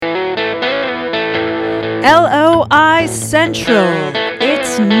LOI Central.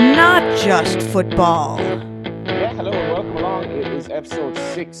 It's not just football. Yeah, hello and welcome along. It is episode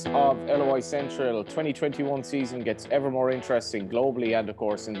 6 of LOI Central. 2021 season gets ever more interesting globally and, of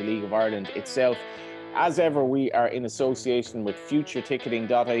course, in the League of Ireland itself. As ever, we are in association with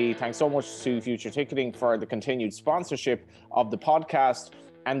FutureTicketing.ie. Thanks so much to Future Ticketing for the continued sponsorship of the podcast.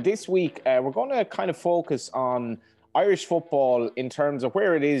 And this week, we're going to kind of focus on Irish football in terms of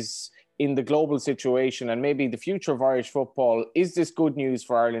where it is in the global situation and maybe the future of Irish football. Is this good news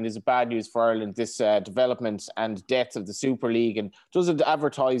for Ireland? Is it bad news for Ireland, this development and death of the Super League? And does it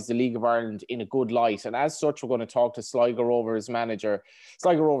advertise the League of Ireland in a good light? And as such, we're going to talk to Sligo Rovers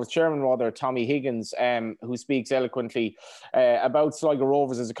chairman, Tommy Higgins, who speaks eloquently about Sligo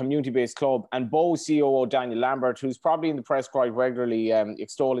Rovers as a community-based club, and Bow COO Daniel Lambert, who's probably in the press quite regularly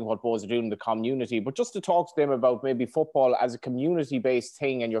extolling what Bows are doing in the community. But just to talk to them about maybe football as a community-based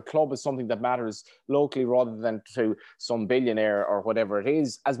thing, and your club is something that matters locally rather than to some billionaire or whatever it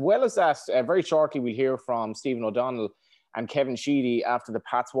is. As well as that, very shortly we'll hear from Stephen O'Donnell and Kevin Sheedy after the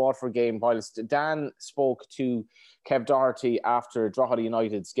Pats Waterford game, whilst Dan spoke to Kev Doherty after Drogheda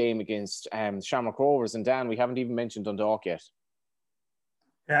United's game against Shamrock Rovers. And Dan, we haven't even mentioned Dundalk yet.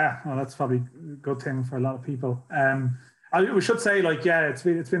 Yeah, well, that's probably a good thing for a lot of people. We should say, it's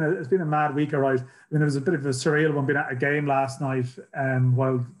been a mad week, all right. I mean, it was a bit of a surreal one being at a game last night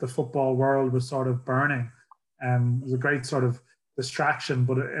while the football world was sort of burning. It was a great sort of distraction,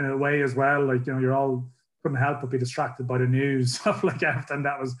 but in a way as well, you're all couldn't help but be distracted by the news of everything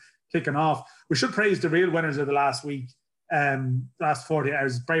that was kicking off. We should praise the real winners of the last week, last 40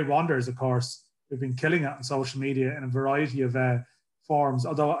 hours. Bray Wanderers, of course, who've been killing it on social media in a variety of forms.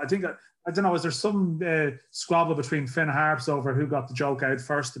 Although I think I don't know, is there some squabble between Finn Harps over who got the joke out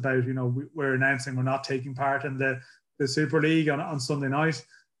first about, we're announcing we're not taking part in the Super League on Sunday night.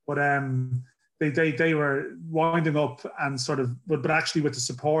 But they were winding up and sort of, but actually with the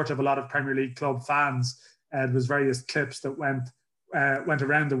support of a lot of Premier League club fans, there was various clips that went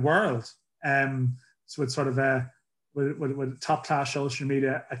around the world. So it's sort of with top class social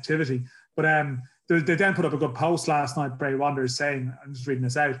media activity. But they then put up a good post last night, Bray Wanderers, saying, I'm just reading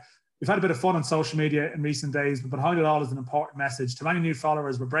this out: "We've had a bit of fun on social media in recent days, but behind it all is an important message. To many new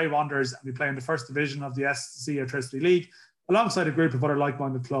followers, we're Bray Wanderers and we play in the first division of the SC Airtricity League, alongside a group of other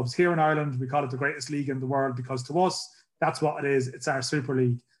like-minded clubs. Here in Ireland, we call it the greatest league in the world because to us, that's what it is. It's our Super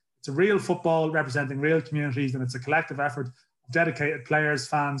League. It's a real football representing real communities, and it's a collective effort of dedicated players,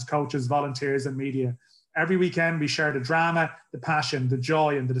 fans, coaches, volunteers and media. Every weekend, we share the drama, the passion, the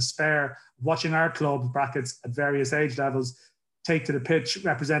joy and the despair of watching our club, brackets, at various age levels, take to the pitch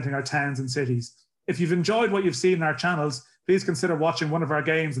representing our towns and cities. If you've enjoyed what you've seen in our channels, please consider watching one of our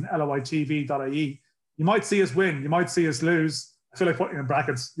games on loitv.ie. You might see us win, you might see us lose. I feel like putting in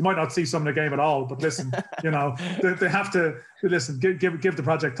brackets, you might not see some of the game at all, but listen, they have to listen, give the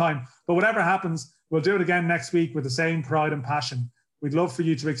project time. But whatever happens, we'll do it again next week with the same pride and passion. We'd love for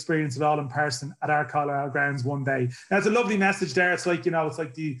you to experience it all in person at our Carlisle grounds one day. Now, it's a lovely message there. It's like, it's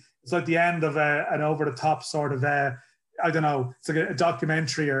like the end of an over the top sort of I don't know, it's like a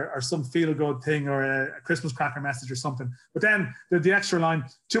documentary or some feel-good thing or a Christmas cracker message or something. But then the extra line,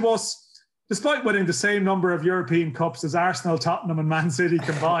 to us, despite winning the same number of European Cups as Arsenal, Tottenham and Man City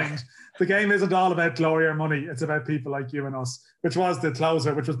combined, the game isn't all about glory or money. It's about people like you and us, which was the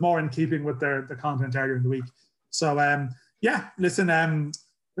closer, which was more in keeping with the content earlier in the week. So,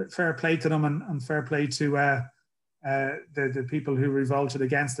 fair play to them and fair play to the people who revolted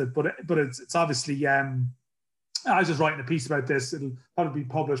against it. But it's obviously... I was just writing a piece about this. It'll probably be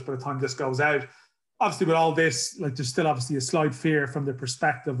published by the time this goes out. Obviously, with all this, there's still obviously a slight fear from the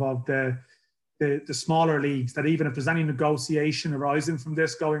perspective of the smaller leagues that even if there's any negotiation arising from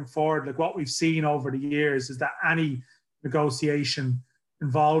this going forward, what we've seen over the years is that any negotiation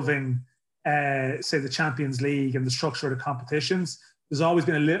involving, say, the Champions League and the structure of the competitions, there's always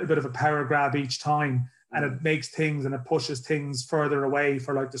been a little bit of a power grab each time, and it makes things and it pushes things further away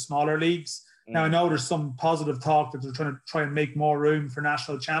for the smaller leagues. Now, I know there's some positive talk that they're trying to try and make more room for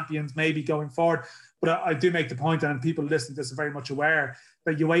national champions maybe going forward. But I do make the point, and people listening to this are very much aware,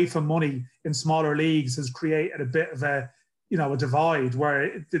 that UEFA money in smaller leagues has created a bit of a divide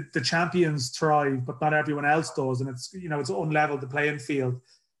where the champions thrive, but not everyone else does. And it's unleveled the playing field.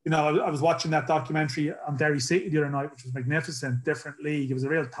 I was watching that documentary on Derry City the other night, which was magnificent, different league. It was a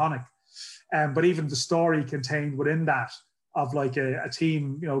real tonic. But even the story contained within that of a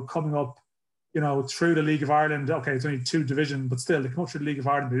team, coming up, through the League of Ireland. Okay, it's only 2 divisions, but still, they come up through the League of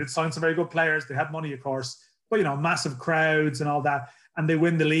Ireland. They did sign some very good players. They had money, of course, but, massive crowds and all that. And they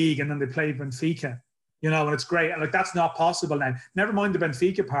win the league, and then they played Benfica and it's great. And like, that's not possible now. Never mind the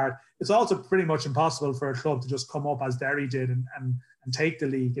Benfica part. It's also pretty much impossible for a club to just come up as Derry did and take the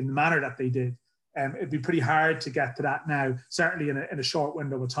league in the manner that they did. It'd be pretty hard to get to that now, certainly in a short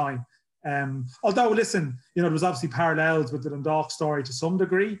window of time. Although, listen, there was obviously parallels with the Dundalk story to some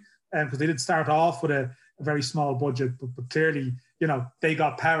degree, because they did start off with a very small budget, but clearly, they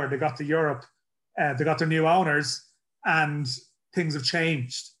got power, they got to Europe, they got their new owners, and things have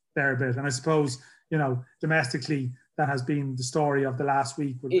changed there a bit. And I suppose, domestically, that has been the story of the last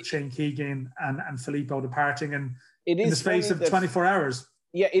week with Shane Keegan and Filippo departing in the space of 24 hours.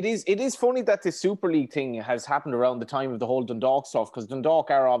 Yeah, it is funny that the Super League thing has happened around the time of the whole Dundalk stuff, because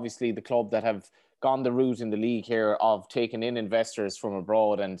Dundalk are obviously the club that have gone the route in the league here of taking in investors from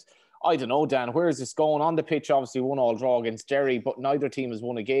abroad. And I don't know, Dan, where is this going? On the pitch, obviously 1-1 draw against Derry, but neither team has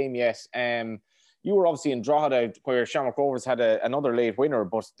won a game yet. You were obviously in Drogheda, where Shamrock Rovers had another late winner,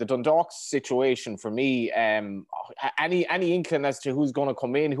 but the Dundalk situation for me, any inkling as to who's going to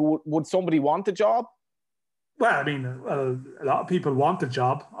come in? Would somebody want the job? Well, I mean, a lot of people want the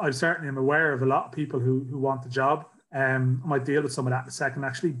job. I certainly am aware of a lot of people who want the job. I might deal with some of that in a second,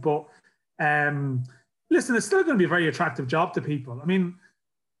 actually. But listen, it's still going to be a very attractive job to people. I mean,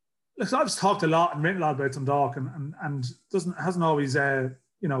 listen, I've talked a lot and written a lot about Dundalk, and hasn't always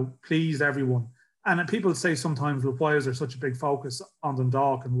pleased everyone. And people say sometimes, look, why is there such a big focus on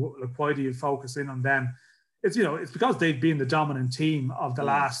Dundalk, and look, why do you focus in on them? It's it's because they've been the dominant team of the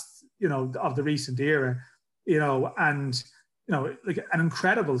last of the recent era. And like an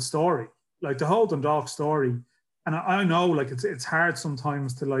incredible story, like the whole Dundalk story. And I know, like, it's hard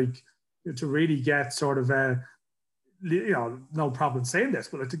sometimes to really get sort of no problem saying this,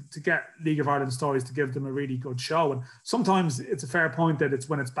 but to get League of Ireland stories, to give them a really good show. And sometimes it's a fair point that it's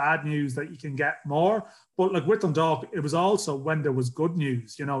when it's bad news that you can get more. But like with Dundalk, it was also when there was good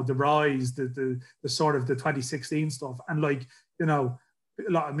news, the rise, the sort of the 2016 stuff. And like,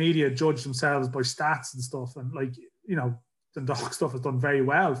 a lot of media judge themselves by stats and stuff, and like Dundalk stuff has done very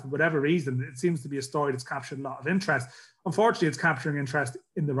well for whatever reason. It seems to be a story that's captured a lot of interest. Unfortunately, it's capturing interest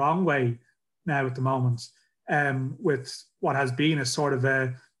in the wrong way now at the moment, with what has been a sort of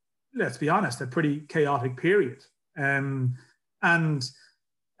let's be honest, a pretty chaotic period. I don't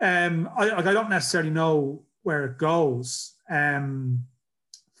necessarily know where it goes from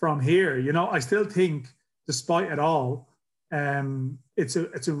here. I still think, despite it all,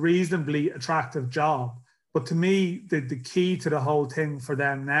 it's a reasonably attractive job. But to me, the key to the whole thing for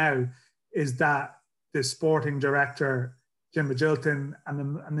them now is that the sporting director, Jim Magilton,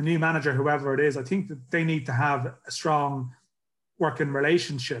 and the new manager, whoever it is, I think that they need to have a strong working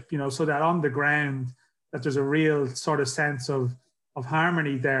relationship, so that on the ground, that there's a real sort of sense of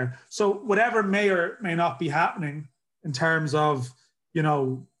harmony there. So whatever may or may not be happening in terms of,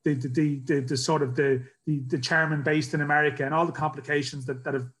 the sort of the chairman based in America and all the complications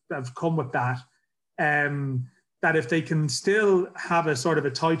that have come with that, that if they can still have a sort of a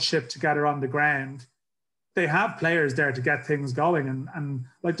tight ship together on the ground, they have players there to get things going, and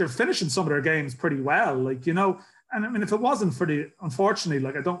like they're finishing some of their games pretty well, like, and I mean, if it wasn't for unfortunately,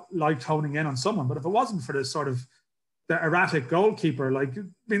 like, I don't like honing in on someone, but if it wasn't for the erratic goalkeeper, like, I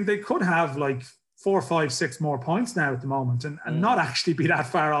mean, they could have like 4, 5, 6 more points now at the moment, and not actually be that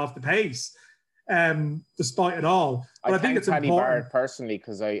far off the pace, despite it all. But I think it's Paddy important. Barrett personally,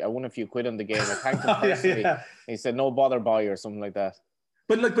 because I won a few quid on the game. I thanked him personally. Yeah. He said, "No bother, boy," or something like that.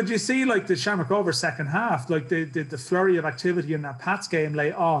 But you see, like the Shamrock Rovers second half, like the flurry of activity in that Pats game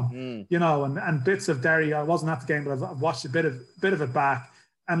late on, and bits of Derry. I wasn't at the game, but I've watched a bit of it back,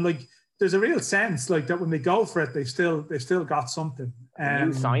 and like there's a real sense like that when they go for it, they've still got something.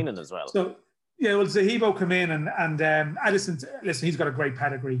 New signing as well. So yeah, well, Zahibo come in and I listen, he's got a great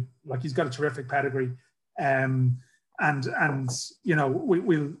pedigree. Like, he's got a terrific pedigree. And we'll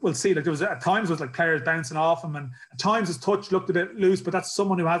see. Like, there was at times like players bouncing off him, and at times his touch looked a bit loose. But that's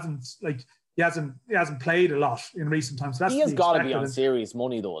someone who hasn't played a lot in recent times. So that's he has got to be on serious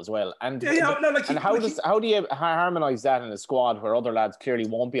money though as well. And how do you harmonise that in a squad where other lads clearly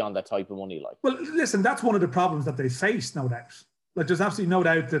won't be on that type of money? Like, well, listen, that's one of the problems that they face, no doubt. Like, there's absolutely no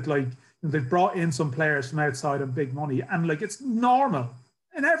doubt that like they've brought in some players from outside on big money, and like it's normal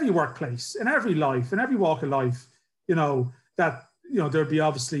in every workplace, in every life, in every walk of life. That there'll be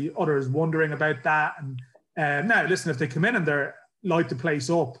obviously others wondering about that. And now, listen, if they come in and they're light the place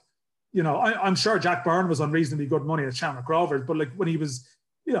up, I'm sure Jack Byrne was on reasonably good money at Shamrock Rovers, but like when he was,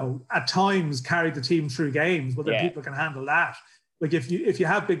 at times carried the team through games, well, then people can handle that. Like if you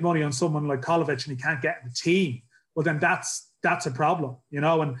have big money on someone like Kolovich and he can't get in the team, well, then that's a problem,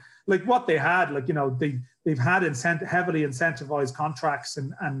 and like what they had, like, they've had heavily incentivized contracts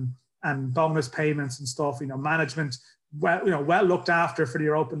and and bonus payments and stuff. Management well looked after for the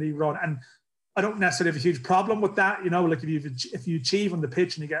Europa League run, and I don't necessarily have a huge problem with that. Like if you achieve on the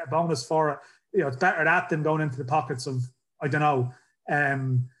pitch and you get a bonus for it, it's better that than going into the pockets of, I don't know,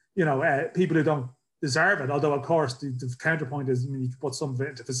 people who don't deserve it. Although of course the counterpoint is, you can put some of it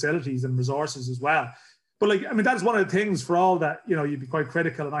into facilities and resources as well. But that's one of the things for all that, you'd be quite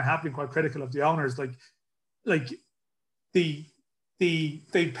critical, and I have been quite critical of the owners. They've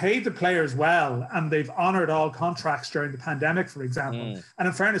paid the players well, and they've honoured all contracts during the pandemic, for example. And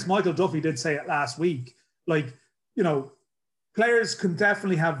in fairness, Michael Duffy did say it last week. Players can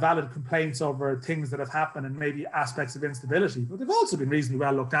definitely have valid complaints over things that have happened and maybe aspects of instability, but they've also been reasonably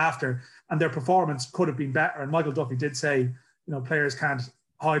well looked after, and their performance could have been better. And Michael Duffy did say, players can't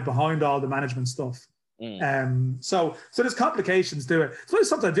hide behind all the management stuff. So there's complications to it. So it's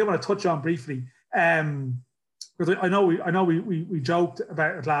something I do want to touch on briefly. Because I know we joked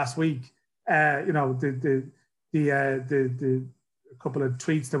about it last week. The couple of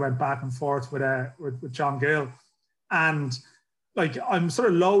tweets that went back and forth with John Gill, and I'm sort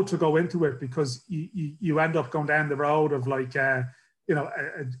of loath to go into it because you end up going down the road of a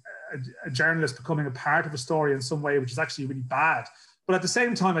journalist becoming a part of a story in some way, which is actually really bad. But at the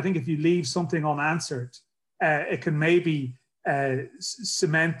same time, I think if you leave something unanswered, it can maybe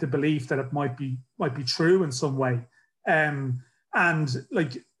cement the belief that it might be true in some way. And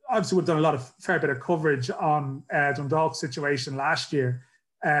obviously we've done a fair bit of coverage on Dundalk's situation last year.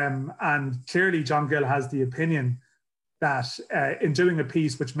 And clearly John Gill has the opinion that in doing a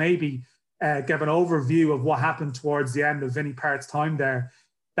piece which maybe gave an overview of what happened towards the end of Vinnie Part's time there,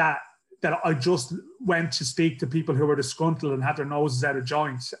 that I just went to speak to people who were disgruntled and had their noses out of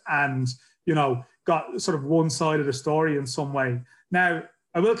joint and, got sort of one side of the story in some way. Now,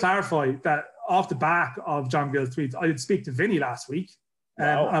 I will clarify that off the back of John Gill's tweets, I did speak to Vinny last week.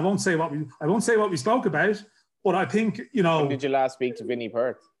 Wow. I won't say what we spoke about, but I think, When did you last speak to Vinnie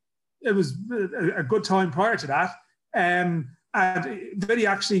Perth? It was a good time prior to that. And Vinny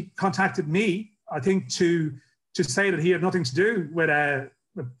actually contacted me, I think, to say that he had nothing to do with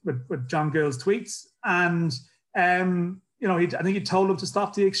John Gill's tweets. And, I think he told him to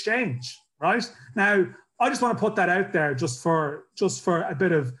stop the exchange. Right now, I just want to put that out there just for a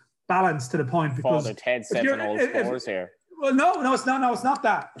bit of balance to the point, because Father Ted setting old scores here. Well, no, it's not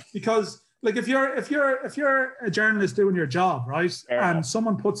that, because if you're a journalist doing your job, right, and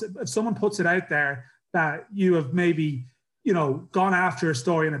someone puts it out there that you have maybe gone after a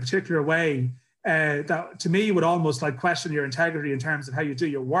story in a particular way, that to me would almost question your integrity in terms of how you do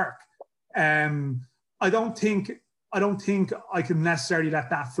your work. I don't think I can necessarily let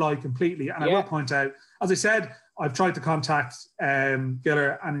that fly completely. And I will point out, as I said, I've tried to contact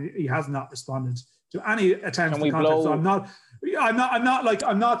Giller and he has not responded to any attempts to contact. So I'm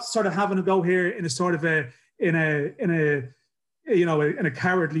not sort of having to go here in a sort of in a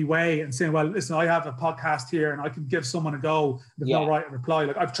cowardly way and saying, well, listen, I have a podcast here and I can give someone a go. There's no right to reply.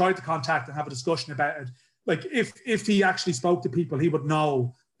 I've tried to contact and have a discussion about it. If he actually spoke to people, he would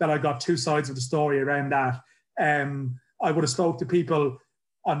know that I got two sides of the story around that. I would have spoke to people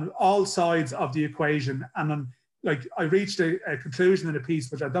on all sides of the equation, and then I reached a conclusion in a piece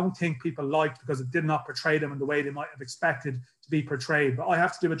which I don't think people liked because it did not portray them in the way they might have expected to be portrayed. But I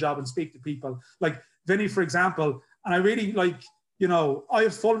have to do a job and speak to people like Vinny, for example, and I really I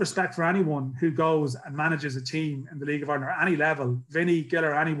have full respect for anyone who goes and manages a team in the League of Ireland or any level, Vinny,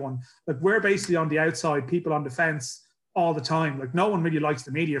 Giller, anyone. We're basically on the outside, people on the fence all the time. No one really likes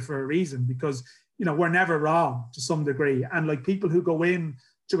the media for a reason, because we're never wrong to some degree. And people who go in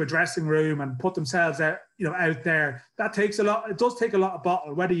to a dressing room and put themselves out, out there, that takes a lot. It does take a lot of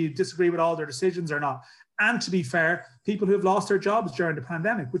bottle, whether you disagree with all their decisions or not. And to be fair, people who have lost their jobs during the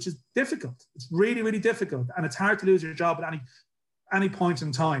pandemic, which is difficult. It's really, really difficult. And it's hard to lose your job at any point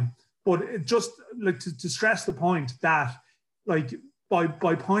in time. But it just to stress the point that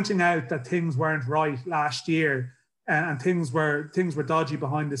by pointing out that things weren't right last year and things were dodgy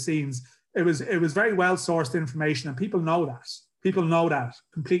behind the scenes, it was very well sourced information, and people know that. People know that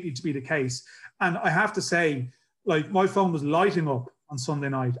completely to be the case. And I have to say, my phone was lighting up on Sunday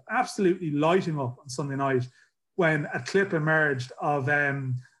night, absolutely lighting up on Sunday night, when a clip emerged of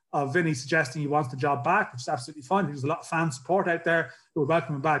Vinny suggesting he wants the job back, which is absolutely fine. There's a lot of fan support out there who would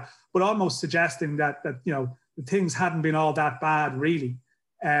welcome him back, but almost suggesting that the things hadn't been all that bad, really.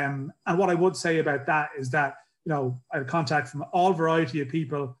 And what I would say about that is that, I had contact from all variety of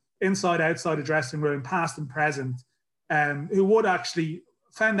people, inside, outside the dressing room, past and present, who would actually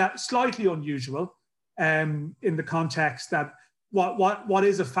find that slightly unusual in the context that what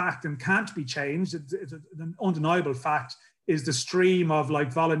is a fact and can't be changed, it's an undeniable fact, is the stream of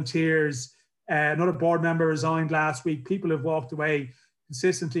like volunteers. Another board member resigned last week. People have walked away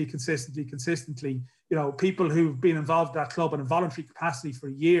consistently. You know, people who've been involved in that club in a voluntary capacity for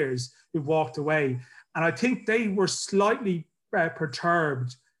years who've walked away. And I think they were slightly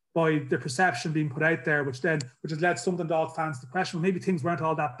perturbed by the perception being put out there, which has led some Dundalk fans to question, well, maybe things weren't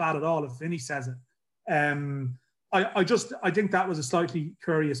all that bad at all if Vinny says it. I think that was a slightly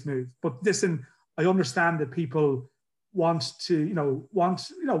curious move. But listen, I understand that people want to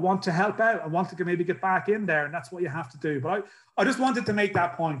help out and want to maybe get back in there, and that's what you have to do. But I just wanted to make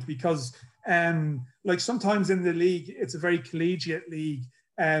that point because like sometimes in the league, it's a very collegiate league.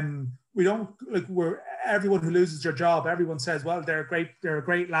 We don't like where everyone who loses their job, everyone says, well, they're a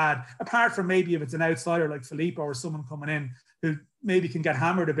great lad. Apart from maybe if it's an outsider like Filippo or someone coming in who maybe can get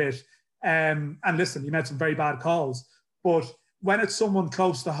hammered a bit. And listen, you made some very bad calls, but when it's someone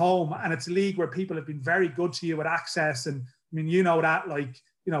close to home and it's a league where people have been very good to you with access, and I mean, you know that, like,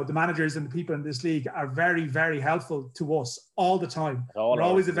 you know, the managers and the people in this league are very, very helpful to us all the time. They're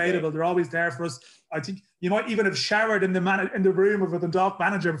always available. They're always there for us. I think you might even have showered in the room of a Dundalk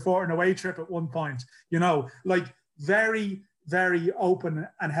manager before an away trip at one point. You know, like very, very open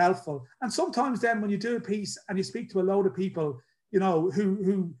and helpful. And sometimes then when you do a piece and you speak to a load of people, you know,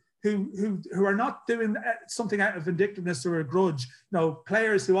 who are not doing something out of vindictiveness or a grudge, you know,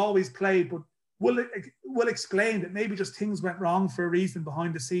 players who always played but will explain that maybe just things went wrong for a reason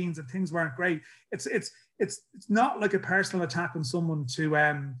behind the scenes and things weren't great. It's not like a personal attack on someone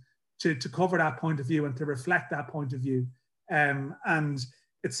to cover that point of view and to reflect that point of view. And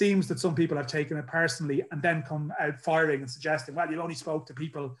it seems that some people have taken it personally and then come out firing and suggesting, well, you only spoke to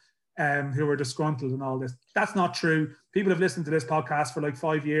people who were disgruntled and all this. That's not true. People have listened to this podcast for like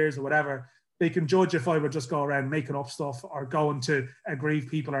 5 years or whatever. They can judge if I would just go around making up stuff or going to aggrieve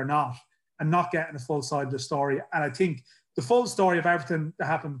people or not, and not getting the full side of the story. And I think the full story of everything that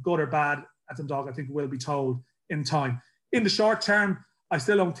happened, good or bad, at Dundalk, I think will be told in time. In the short term, I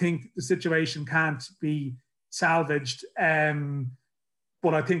still don't think the situation can't be salvaged.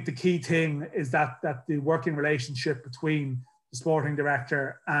 But I think the key thing is that the working relationship between the sporting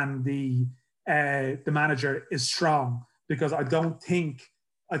director and the manager is strong, because I'm not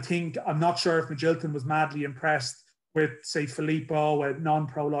sure if Magilton was madly impressed with, say, Filippo, a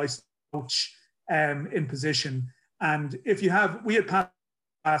non-pro licensed coach in position. And we had Pat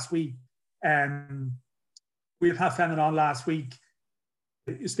last week, we had Pat Fennan on last week,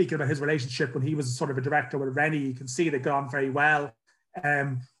 speaking about his relationship when he was sort of a director with Rennie. You can see they've gone very well.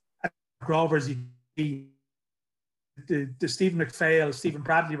 At Rovers, you see the Stephen McPhail, Stephen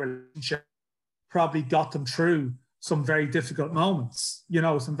Bradley relationship probably got them through some very difficult moments, you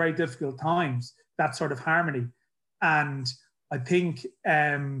know, some very difficult times, that sort of harmony. And I think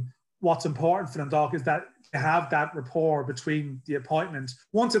what's important for Dundalk is that they have that rapport between the appointment.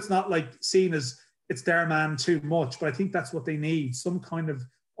 Once it's not like seen as it's their man too much, but I think that's what they need, some kind of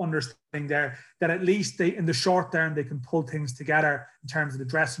understanding there, that at least they, in the short term, they can pull things together in terms of the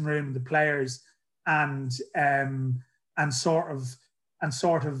dressing room and the players, and sort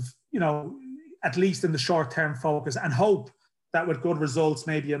of, you know, at least in the short term focus, and hope that with good results,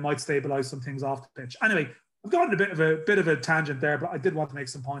 maybe it might stabilize some things off the pitch. Anyway, I've gotten a bit of a tangent there, but I did want to make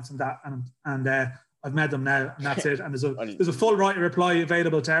some points on that, and I've made them now, and that's it. And there's a full right of reply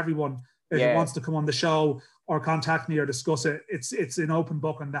available to everyone if he wants to come on the show or contact me or discuss it. It's an open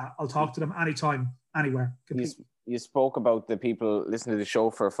book on that. I'll talk to them anytime, anywhere. You spoke about the people listening to the show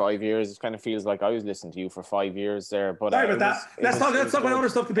for 5 years. It kind of feels like I was listening to you for 5 years there. But sorry about that. Let's talk about other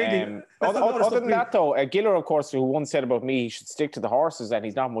stuff completely. Other than that, though, Giller, of course, who once said about me, he should stick to the horses, and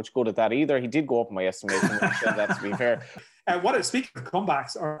he's not much good at that either. He did go up in my estimation. That, to be fair. Speaking of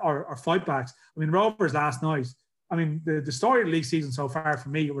comebacks or fight backs, I mean, Rovers last night, I mean, the story of the league season so far for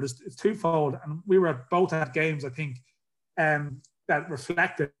me, it's twofold. And we were both at games, I think, that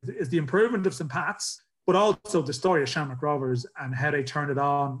reflected is the improvement of St. Pat's, but also the story of Shamrock Rovers and how they turned it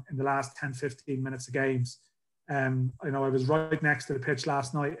on in the last 10, 15 minutes of games. You know, I was right next to the pitch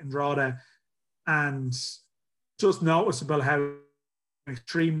last night in Drogheda, and just noticeable how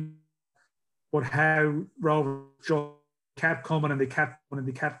extreme, but how Rovers kept coming and they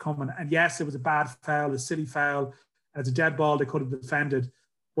kept coming. And yes, it was a bad foul, a silly foul. It's a dead ball they could have defended.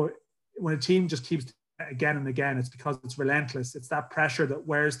 But when a team just keeps again and again, it's because it's relentless. It's that pressure that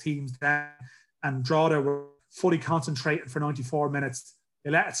wears teams down. And Drogheda were fully concentrated for 94 minutes.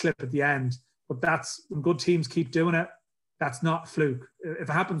 They let it slip at the end. But that's when good teams keep doing it. That's not a fluke. If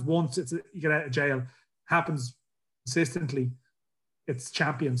it happens once, you get out of jail. Happens consistently, it's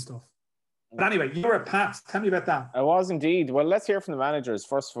champion stuff. But anyway, you were at Pats. Tell me about that. I was indeed. Well, let's hear from the managers.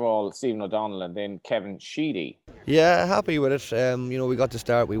 First of all, Stephen O'Donnell and then Kevin Sheedy. Yeah, happy with it. We got the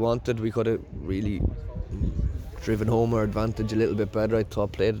start we wanted. We could have really driven home our advantage a little bit better. I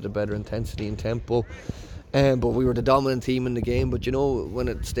thought played at a better intensity and tempo. But we were the dominant team in the game. But when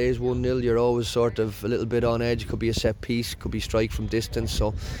it stays 1-0, you're always sort of a little bit on edge. It could be a set piece, could be strike from distance.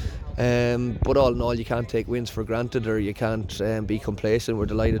 So, but all in all, you can't take wins for granted, or you can't be complacent. We're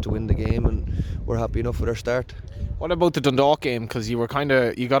delighted to win the game, and we're happy enough with our start. What about the Dundalk game? Because you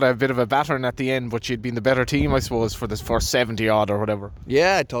got a bit of a battering at the end, but you'd been the better team, I suppose, for the first 70 odd or whatever.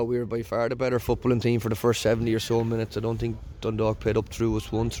 Yeah, I thought we were by far the better footballing team for the first 70 or so minutes. I don't think Dundalk played up through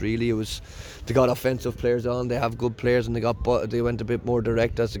us once really. They got offensive players on, they have good players, and they went a bit more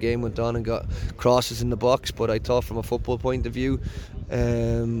direct as the game went on and got crosses in the box. But I thought from a football point of view,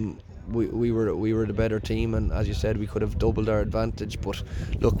 we were the better team, and as you said, we could have doubled our advantage. But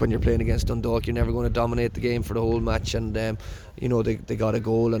look, when you're playing against Dundalk, you're never going to dominate the game for the whole match, and they got a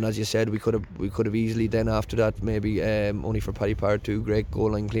goal, and as you said, we could have easily then after that, maybe only for Paddy Power, 2 great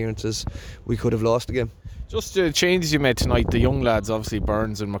goal line clearances, we could have lost the game. Just the changes you made tonight, the young lads, obviously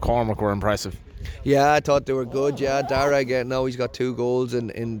Burns and McCormick, were impressive. Yeah, I thought they were good. Yeah, Dara again, now he's got 2 goals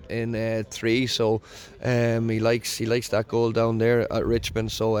in 3, so he likes that goal down there at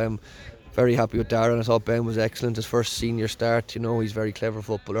Richmond. So very happy with Dara, and I thought Ben was excellent. His first senior start, he's a very clever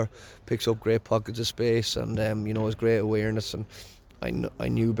footballer, picks up great pockets of space, and has great awareness. And I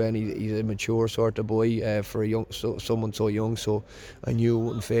knew Ben, he's a mature sort of boy for someone so young, so I knew it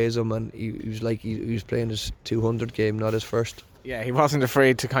wouldn't faze him, and he was playing his 200 game, not his first. Yeah, he wasn't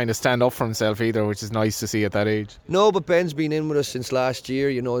afraid to kind of stand up for himself either, which is nice to see at that age. No, but Ben's been in with us since last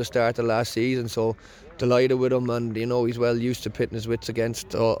year, the start of last season, so delighted with him, and he's well used to pitting his wits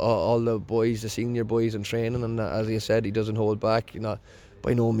against all the boys, the senior boys in training, and as you said, he doesn't hold back.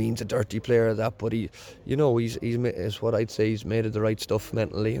 By no means a dirty player at that, but he's what I'd say, he's made of the right stuff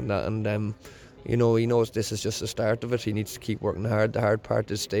mentally and that, and he knows this is just the start of it. He needs to keep working hard. The hard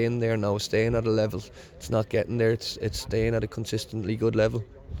part is staying there now, staying at a level. It's not getting there, it's staying at a consistently good level.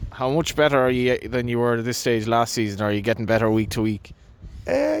 How much better are you than you were at this stage last season? Are you getting better week to week?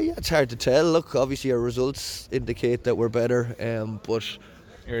 Yeah, it's hard to tell. Look, obviously our results indicate that we're better, but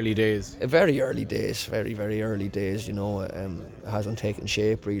early days. Very early days, very, very early days, it hasn't taken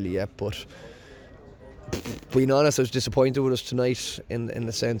shape really yet, but being honest, I was disappointed with us tonight in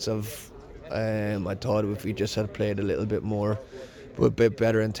the sense of I thought if we just had played a little bit more, with a bit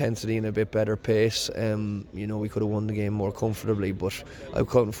better intensity and a bit better pace, we could have won the game more comfortably, but I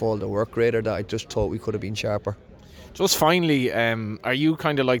couldn't fault the work rate or that. I just thought we could have been sharper. Just finally, are you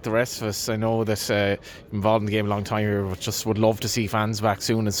kind of like the rest of us? I know that you're involved in the game a long time here, but just would love to see fans back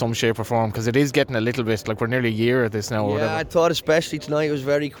soon in some shape or form, because it is getting a little bit, like we're nearly a year at this now. Yeah, or whatever. I thought especially tonight was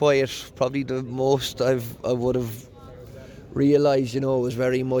very quiet. Probably the most I would have realised, it was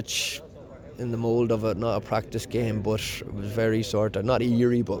very much in the mould of not a practice game, but it was very sort of, not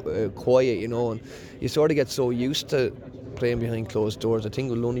eerie, but quiet, and you sort of get so used to playing behind closed doors. I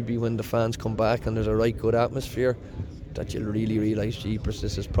think it will only be when the fans come back and there's a right good atmosphere that you'll really realise, jeepers,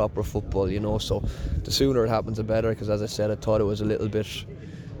 this is proper football, so the sooner it happens the better, because as I said, I thought it was a little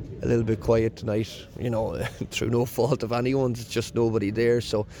bit quiet tonight, through no fault of anyone's, it's just nobody there,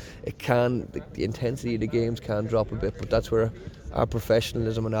 so the intensity of the games can drop a bit, but that's where our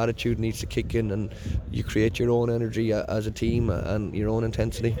professionalism and attitude needs to kick in, and you create your own energy as a team and your own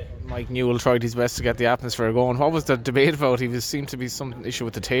intensity. Mike Newell tried his best to get the atmosphere going. What was the debate about? Seemed to be some issue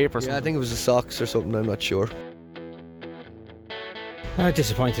with the tape or something. Yeah, I think it was the socks or something, I'm not sure.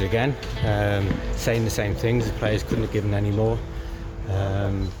 Disappointed again, saying the same things. The players couldn't have given any more.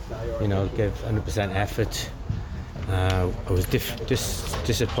 Gave 100% effort. I was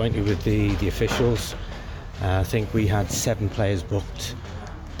disappointed with the officials. I think we had 7 players booked.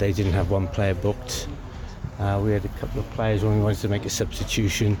 They didn't have 1 player booked. We had a couple of players when we wanted to make a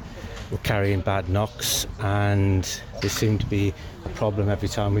substitution were carrying bad knocks, and there seemed to be a problem every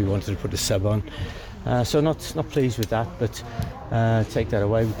time we wanted to put a sub on. So not pleased with that, but take that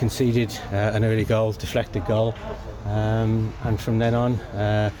away. We conceded an early goal, deflected goal, and from then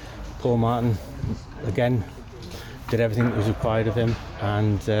on, Paul Martin again did everything that was required of him,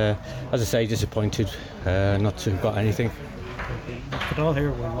 and as I say, disappointed not to have got anything. You could all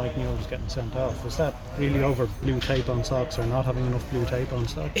hear when Mike Newell was getting sent off. Was that really over blue tape on socks or not having enough blue tape on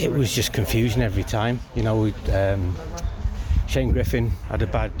socks? It was just confusion every time. Shane Griffin had a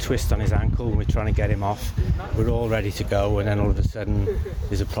bad twist on his ankle. We're trying to get him off. We're all ready to go, and then all of a sudden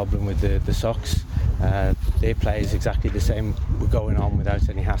there's a problem with the socks. Their play is exactly the same. We're going on without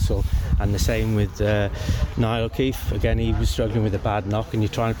any hassle, and the same with Niall O'Keefe. Again, he was struggling with a bad knock, and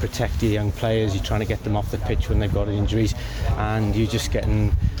you're trying to protect your young players. You're trying to get them off the pitch when they've got injuries, and you're just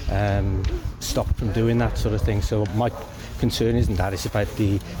getting stopped from doing that sort of thing. So my concern isn't that, it's about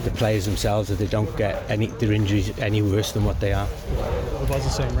the players themselves, that they don't get their injuries any worse than what they are. It was the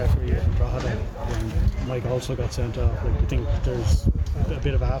same referee in Drogheda when Mike also got sent off. Like, do you think there's a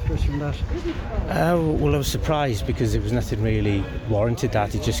bit of afters from that? Well, I was surprised because there was nothing really warranted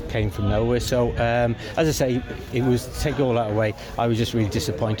that. It just came from nowhere. So as I say, it was, take all that away, I was just really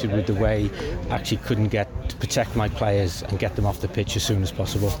disappointed with the way I actually couldn't get to protect my players and get them off the pitch as soon as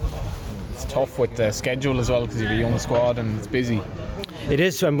possible. It's tough with the schedule as well, because you have a young squad and it's busy. It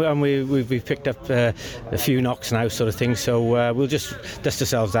is, and we've picked up a few knocks now, sort of thing. So we'll just dust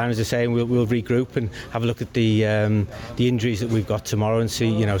ourselves down, as I say, and we'll regroup and have a look at the injuries that we've got tomorrow, and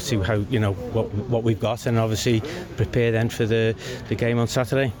see how what we've got, and obviously prepare then for the game on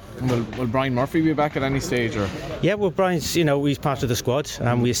Saturday. Will Brian Murphy be back at any stage, or? Yeah, well, Brian's he's part of the squad,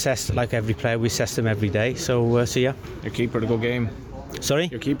 and we assess, like every player, we assess them every day. So yeah. Your keeper to go game. Sorry?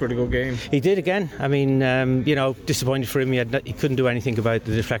 Your keeper to go game. He did again. I mean, disappointed for him. He couldn't do anything about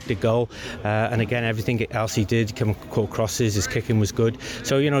the deflected goal. And again, everything else he did, caught crosses, his kicking was good.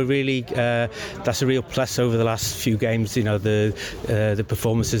 So, really, that's a real plus over the last few games, the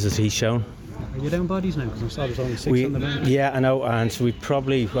performances that he's shown. Are you down bodies now? Because I saw there's only 6 on the bench. Yeah, I know, and so we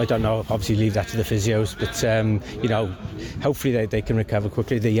probably, I don't know, obviously leave that to the physios, but hopefully they can recover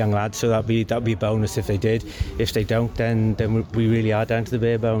quickly, the young lads, so that'd be a bonus if they did. If they don't, then we really are down to the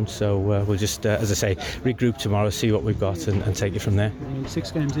bare bones. So we'll just, as I say, regroup tomorrow, see what we've got, and take it from there. I mean,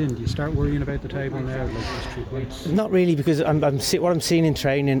 6 games in, do you start worrying about the table now, like just 3 points? Not really, because what I'm seeing in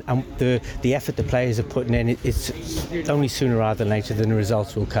training and the effort the players are putting in, it's only sooner rather than later than the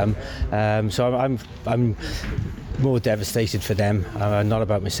results will come. So I'm more devastated for them, not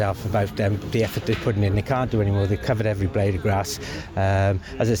about myself, about them, the effort they're putting in. They can't do any more. They've covered every blade of grass.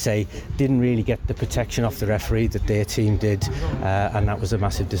 As I say, didn't really get the protection off the referee that their team did, and that was a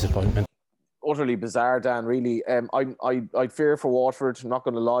massive disappointment. Utterly bizarre, Dan, really. I'd fear for Waterford, I'm not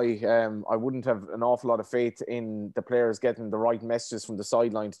going to lie. I wouldn't have an awful lot of faith in the players getting the right messages from the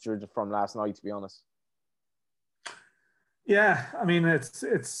sidelines from last night, to be honest. Yeah, I mean, it's.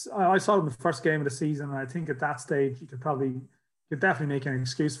 I saw them the first game of the season, and I think at that stage you could definitely make an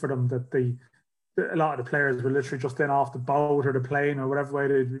excuse for them that a lot of the players were literally just in off the boat or the plane or whatever way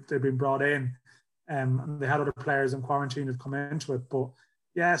they'd been brought in, and they had other players in quarantine that come into it. But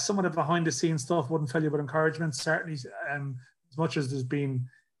yeah, some of the behind the scenes stuff wouldn't fill you with encouragement. Certainly, as much as there's been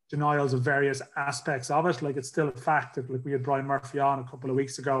denials of various aspects of it, like it's still a fact that like we had Brian Murphy on a couple of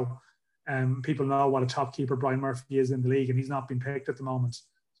weeks ago. People know what a top keeper Brian Murphy is in the league, and he's not been picked at the moment.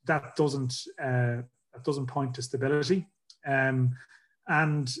 That doesn't point to stability. And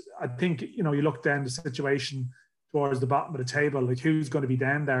I think you look down the situation towards the bottom of the table, like who's going to be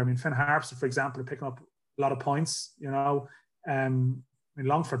down there. I mean, Finn Harpster, for example, are picking up a lot of points. I mean,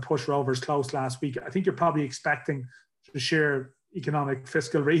 Longford pushed Rovers close last week. I think you're probably expecting, for the sheer economic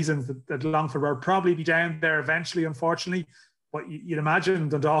fiscal reasons, that Longford will probably be down there eventually, unfortunately. But you'd imagine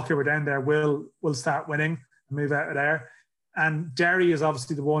Dundalk, who were down there, will start winning and move out of there. And Derry is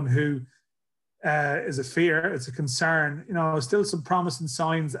obviously the one who is a fear. It's a concern. Still some promising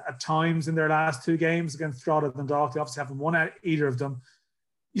signs at times in their last 2 games against Drogheda and Dundalk. They obviously haven't won either of them.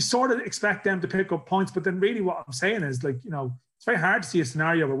 You sort of expect them to pick up points, but then really what I'm saying is, like, it's very hard to see a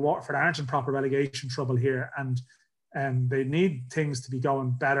scenario where Waterford aren't in proper relegation trouble here, and they need things to be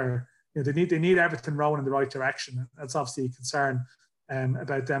going better. They need everything rolling in the right direction. That's obviously a concern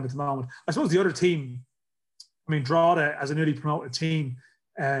about them at the moment. I suppose the other team, I mean, Drogheda, as a newly promoted team,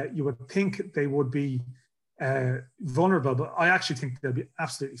 you would think they would be vulnerable, but I actually think they'll be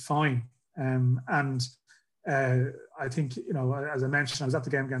absolutely fine. And I think, as I mentioned, I was at the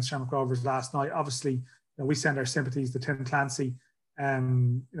game against Shamrock Rovers last night. Obviously, we send our sympathies to Tim Clancy,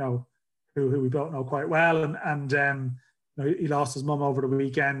 who we both know quite well, and he lost his mum over the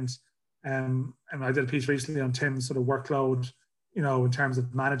weekend. And I did a piece recently on Tim's sort of workload, in terms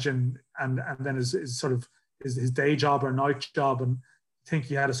of managing and then his day job or night job. And I think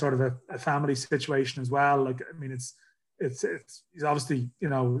he had a sort of a family situation as well. Like, I mean, it's he's obviously,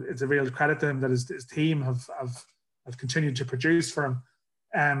 it's a real credit to him that his team have continued to produce for him.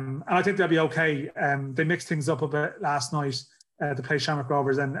 And I think they'll be okay. They mixed things up a bit last night to play Shamrock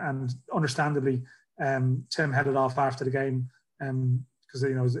Rovers, and understandably, Tim headed off after the game, because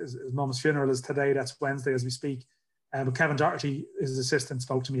his mum's funeral is today. That's Wednesday as we speak. But Kevin Doherty, his assistant,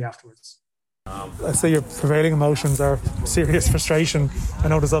 spoke to me afterwards. I say your prevailing emotions are serious frustration. I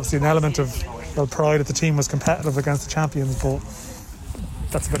know there's obviously an element of pride that the team was competitive against the champions, but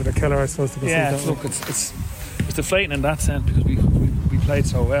that's a bit of a killer, I suppose, to be yeah, that look, it's deflating in that sense because we played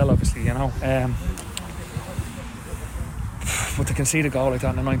so well, obviously, you know. But to concede a goal like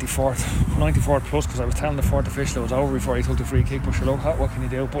that in the 94th plus, because I was telling the fourth official it was over before he took the free kick. But sure, look, what can you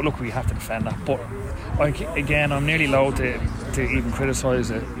do? But look, we have to defend that. But again, I'm nearly low to even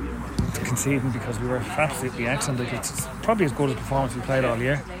criticise it. Conceding, because we were absolutely excellent. Like, it's probably as good a performance we played all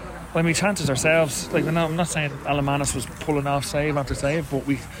year. I mean, chances ourselves, like, I'm not saying Alamanis was pulling off save after save, but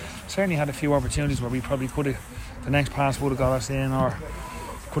we certainly had a few opportunities where we probably could have, the next pass would have got us in, or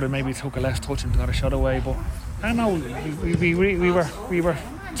could have maybe took a less touch and got a shot away. But I know we were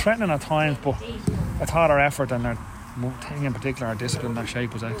threatening at times, but I thought our effort and our thing in particular, our discipline, our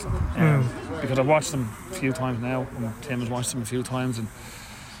shape was excellent. Because I've watched them a few times now, and Tim has watched them a few times, and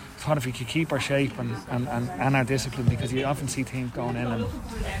thought if we could keep our shape and our discipline, because you often see teams going in and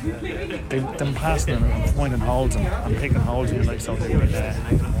them passing and finding holes and picking holes in, like, so they're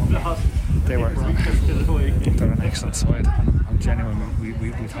an excellent side, and genuinely we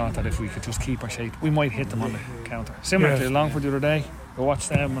thought that if we could just keep our shape, we might hit them on the counter, similar to Longford the other day. We watched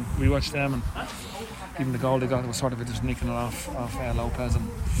them and even the goal they got was sort of just nicking it off Lopez, and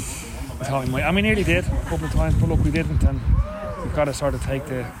I thought we might, and we nearly did a couple of times, but look, we didn't, and we've got to sort of take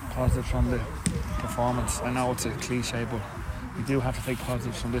the positives from the performance. I know it's a cliche, but we do have to take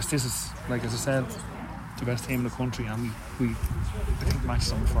positives from this. This is, like, as I said, the best team in the country, and we I think matched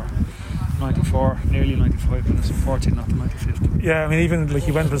them for 94, nearly 95 minutes, unfortunately not the 95th. Yeah, I mean, even like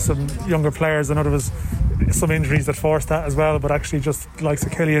you went with some younger players. I know there was some injuries that forced that as well, but actually just likes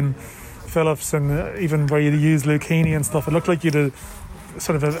of Killian Phillips and even where you used Luke Heaney and stuff, it looked like you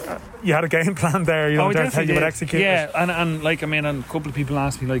had a game plan there, you know, how you would execute it. And like, I mean, and a couple of people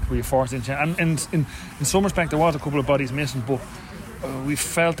asked me, like, were you forced into, and in some respect there was a couple of bodies missing, but we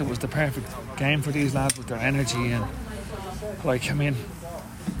felt it was the perfect game for these lads with their energy. And like, I mean,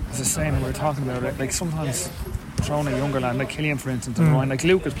 as I was saying, we were talking about it, like, sometimes throwing a younger lad like Killian, for instance, and Ryan, like,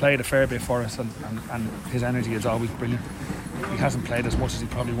 Luke has played a fair bit for us, and his energy is always brilliant. He hasn't played as much as he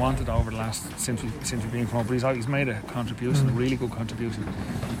probably wanted over the last since we've been from, but he's made a contribution, a really good contribution.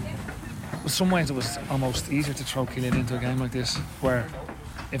 In some ways it was almost easier to throw Killian into a game like this, where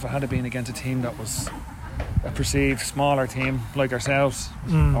if it had been against a team that was a perceived smaller team like ourselves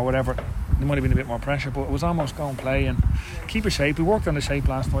or whatever, there might have been a bit more pressure, but it was almost go and play and keep a shape. We worked on the shape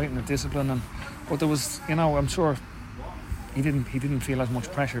last night and the discipline, but there was, you know, I'm sure he didn't feel as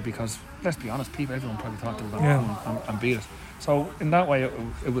much pressure, because let's be honest, everyone probably thought they were going to come and beat us. So in that way it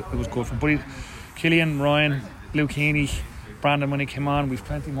was good for him. But Killian, Ryan, Luke Heaney, Brandon, when he came on, we've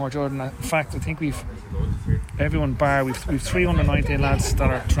plenty more. Jordan, in fact, I think we've 319 lads that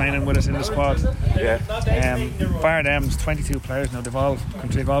are training with us in the squad. Bar them, 22 players now. They've all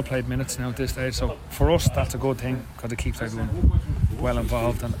played minutes now at this stage. So for us, that's a good thing, because it keeps everyone well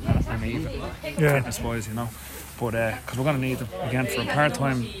involved and even fitness wise, you know. But because we're going to need them again for a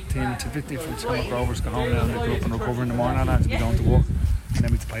part-time team. It's a bit different. Shamrock Rovers go home now and they go up and recover in the morning, and have to be going to work, and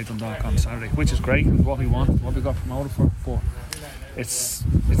then we have to play Dundalk on Saturday, which is great, what we want, what we got promoted for. But it's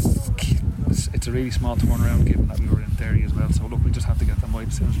a really small turnaround, given that we were in Derry as well. So look, we just have to get them right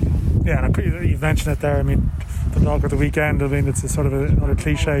as soon as we can. Yeah, and you've mentioned it there. I mean, Dundalk at the weekend. I mean, it's a sort of another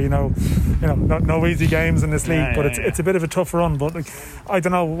cliche, you know, no easy games in this league, but it's a bit of a tough run. But like, I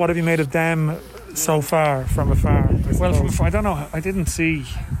don't know, what have you made of them so far from afar? Well, from afar, I don't know. I didn't see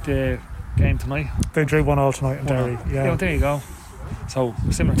the game tonight. They drew 1-1 tonight in Derry. Yeah, there you go. So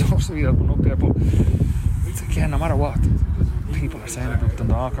similar to us, we have been up there, but again, no matter what people are saying about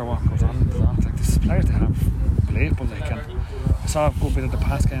Dundalk or what goes on in Dundalk, like, these players they have, unbelievable. Like, and I saw a good bit of the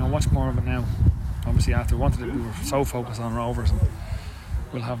past game. I watched more of it now. Obviously, after we were so focused on Rovers, and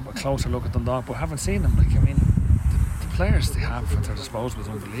we'll have a closer look at Dundalk, but haven't seen them. Like, I mean, the players they have at their disposal is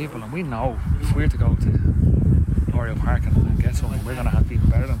unbelievable, and we know if we're to go to Oriel Park and get something, we're going to have to be even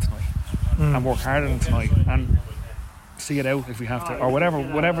better than tonight and work harder than tonight and see it out if we have to, or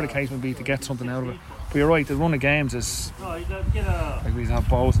whatever the case may be, to get something out of it. But you're right, the run of games is like, we have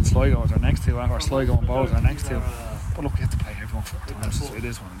Bows and Sligo are next to, or Sligo and Bows are next to. But look, we have to play everyone for times. It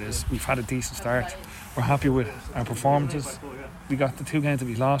is what it is. We've had a decent start. We're happy with our performances. We got the 2 games that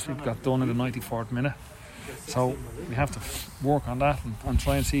we lost, we got done in the 94th minute. So we have to work on that and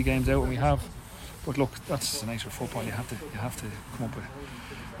try and see games out, and we have. But look, that's the nature of football. You have to come up with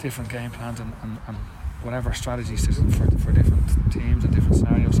different game plans and whatever strategies for different teams and different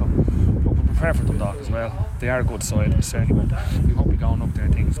scenarios. So we'll prepare for Dundalk as well. They are a good side, we certainly won't be going up there. I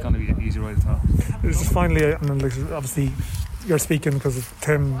think it's going to be an easy ride at all. This is finally, and obviously you're speaking because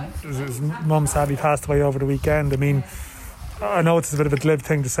Tim, his mum sadly passed away over the weekend. I mean, I know it's a bit of a glib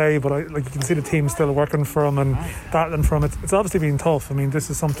thing to say, but you can see the team still working for him and battling for him. It's obviously been tough. I mean, this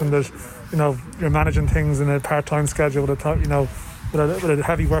is something that, you're managing things in a part-time schedule with a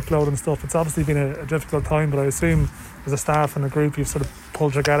heavy workload and stuff. It's obviously been a difficult time, but I assume as a staff and a group you've sort of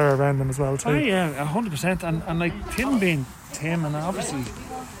pulled together around them as well too. Oh, yeah, 100%. And like Tim being Tim, and obviously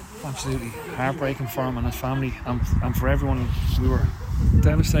absolutely heartbreaking for him and his family, and for everyone. We were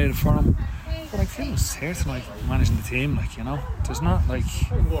devastated for him. But I feel he's here tonight managing the team, there's not I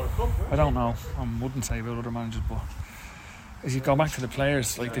don't know, I wouldn't say about other managers, but as you go back to the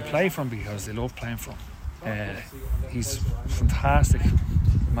players, they play for him because they love playing for him. He's a fantastic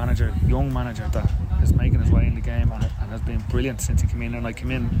manager, young manager that is making his way in the game and has been brilliant since he came in, and I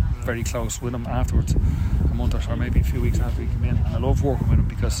came in very close with him afterwards, a month or so, maybe a few weeks after he came in, and I love working with him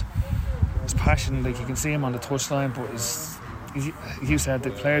because his passion, you can see him on the touchline, but you said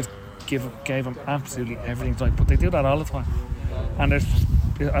the players gave him absolutely everything tonight, but they do that all the time, and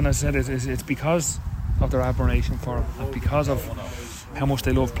I said it's because of their admiration for him and because of how much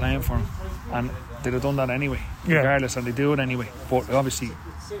they love playing for him, and they'd have done that anyway regardless, and they do it anyway. But obviously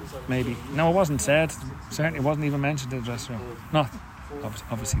it wasn't said, certainly wasn't even mentioned in the dressing room, not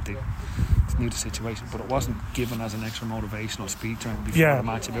obviously they knew the situation, but it wasn't given as an extra motivational speech before the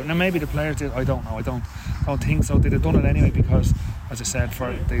match about it. Now maybe the players did, I don't know, I don't think so. They'd have done it anyway because, as I said,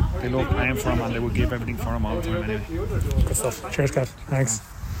 they love playing for him and they would give everything for him all the time anyway. Good stuff. Cheers, Kat. Thanks.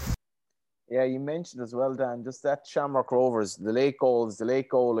 Yeah, you mentioned as well, Dan, just that Shamrock Rovers, the late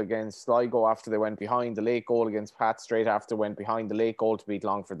goal against Sligo after they went behind, the late goal against Pat straight after went behind, the late goal to beat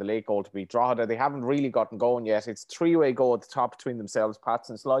Longford, the late goal to beat Drogheda. They haven't really gotten going yet. It's a three-way go at the top between themselves, Pats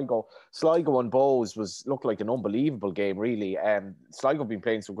and Sligo. Sligo and Bohs looked like an unbelievable game, really. Sligo have been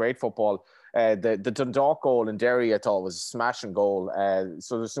playing some great football. The Dundalk goal in Derry, I thought, was a smashing goal.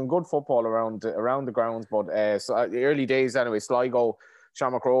 So there's some good football around the grounds, but the early days anyway, Sligo,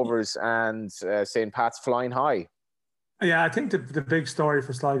 Shamrock Rovers and St. Pat's flying high. Yeah, I think the big story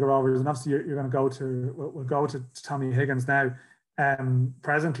for Sligo Rovers, and obviously you're going to go to, we'll go to Tommy Higgins now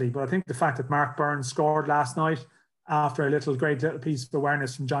presently, but I think the fact that Mark Byrne scored last night after a great little piece of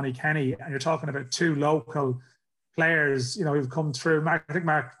awareness from Johnny Kenny, and you're talking about two local players, who've come through. I think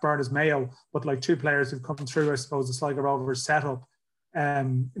Mark Byrne is Mayo, but two players who've come through, I suppose, the Sligo Rovers setup,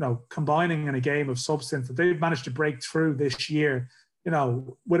 combining in a game of substance that they've managed to break through this year,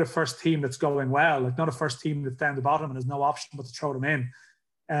 with a first team that's going well, not a first team that's down the bottom and there's no option but to throw them in.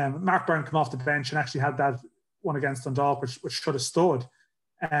 Mark Byrne came off the bench and actually had that one against Dundalk, which should have stood.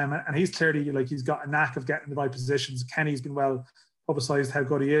 And he's clearly, he's got a knack of getting in the right positions. Kenny's been well publicised how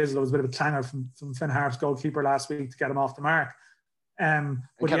good he is. There was a bit of a clanger from Finn Harp's goalkeeper last week to get him off the mark. I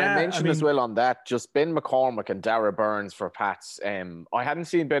mention as well on that, just Ben McCormack and Dara Burns for Pats. I hadn't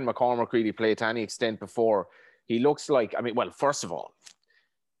seen Ben McCormack really play to any extent before. He looks like, first of all,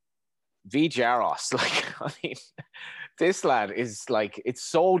 Vij Aros, this lad is it's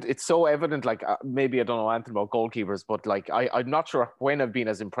so evident, maybe I don't know anything about goalkeepers, but I'm not sure when I've been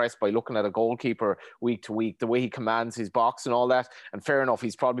as impressed by looking at a goalkeeper week to week, the way he commands his box and all that. And fair enough,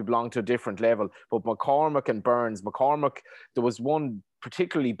 he's probably belonged to a different level, but McCormack and Burns, there was one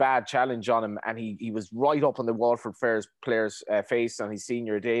particularly bad challenge on him and he was right up on the Waterford player's face on his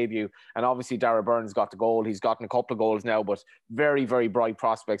senior debut, and obviously Dara Burns got the goal. He's gotten a couple of goals now, but very, very bright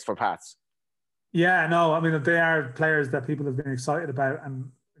prospects for Pats. Yeah, no, they are players that people have been excited about, and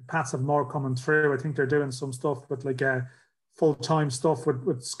Pats have more coming through. I think they're doing some stuff with full-time stuff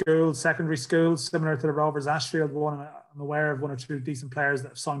with schools, secondary schools, similar to the Rovers Ashfield one. I'm aware of one or two decent players that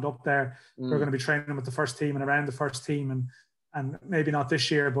have signed up there. They're going to be training with the first team and around the first team, and maybe not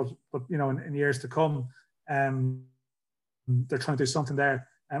this year, but in years to come, they're trying to do something there.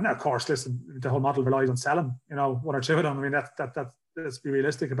 And now, of course, listen, the whole model relies on selling, one or two of them. Let's be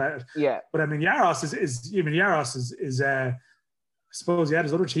realistic about it. Yeah. But Yaros is I suppose,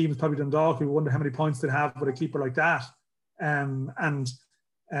 there's other teams, probably Dundalk, who wonder how many points they'd have with a keeper like that. I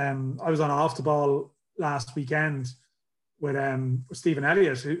was on Off the Ball last weekend with Stephen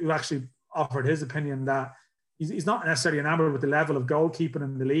Elliott, who actually offered his opinion that he's not necessarily enamored with the level of goalkeeping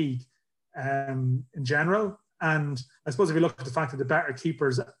in the league in general. And I suppose if you look at the fact that the better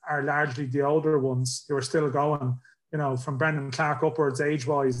keepers are largely the older ones who are still going, from Brendan Clark upwards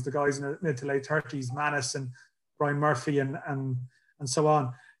age-wise, the guys in the mid to late 30s, Manus and Brian Murphy and so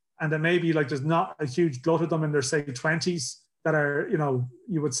on. And then maybe there's not a huge glut of them in their, say, 20s that are,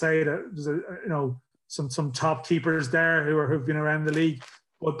 you would say that there's some top keepers there who've been around the league,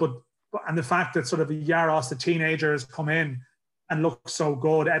 but and the fact that sort of Yaros, the teenager, has come in and looks so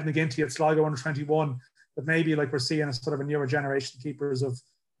good. Ed McGinty at Sligo under 21, but maybe like we're seeing a sort of a newer generation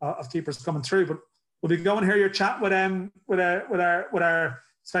of keepers coming through. But will we go and hear your chat with our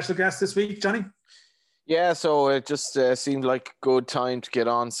special guest this week, Johnny? Yeah, so it just seemed like a good time to get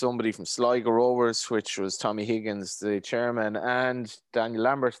on somebody from Sligo Rovers, which was Tommy Higgins, the chairman, and Daniel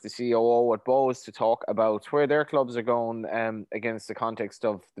Lambert, the COO at Bohs, to talk about where their clubs are going against the context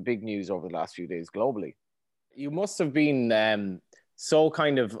of the big news over the last few days globally. You must have been so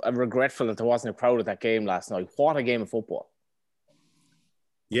kind of regretful that there wasn't a crowd at that game last night. What a game of football.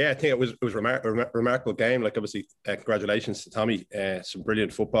 Yeah, I think it was remarkable game. Like, obviously, congratulations to Tommy. Some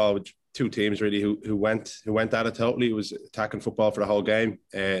brilliant football with two teams really who went at it totally. It was attacking football for the whole game.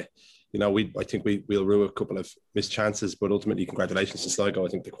 I think we'll rue a couple of missed chances, but ultimately, congratulations to Sligo. I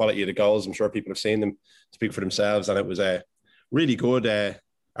think the quality of the goals, I'm sure people have seen them speak for themselves, and it was a really good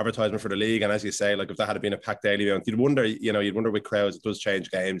advertisement for the league. And as you say, like, if that had been a packed daily event, you'd wonder with crowds, it does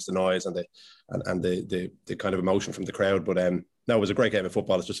change games, the noise and the kind of emotion from the crowd. But no, it was a great game of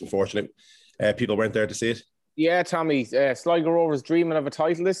football. It's just unfortunate people weren't there to see it. Yeah, Tommy, Sligo Rovers dreaming of a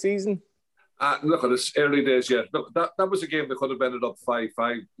title this season? Look, it's early days yet. Look, that was a game that could have ended up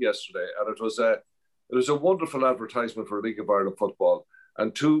 5-5 yesterday, and it was a wonderful advertisement for League of Ireland football.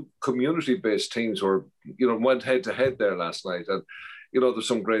 And two community-based teams went head-to-head there last night. And there's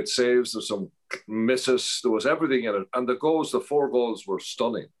some great saves, there's some misses, there was everything in it. And the 4 goals were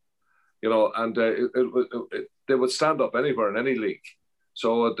stunning. And they would stand up anywhere in any league.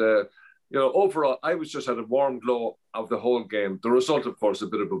 So, overall, I was just at a warm glow of the whole game. The result, of course, a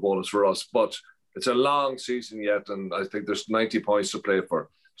bit of a bonus for us, but it's a long season yet, and I think there's 90 points to play for.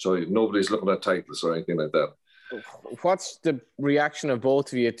 So nobody's looking at titles or anything like that. What's the reaction of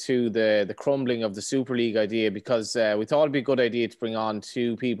both of you to the crumbling of the Super League idea? Because we thought it'd be a good idea to bring on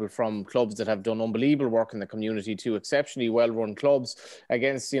two people from clubs that have done unbelievable work in the community, two exceptionally well-run clubs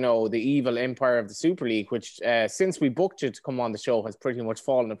against, the evil empire of the Super League, which since we booked you to come on the show has pretty much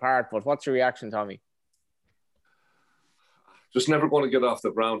fallen apart. But what's your reaction, Tommy? Just never going to get off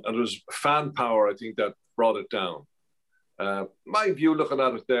the ground. And there's fan power, I think, that brought it down. My view looking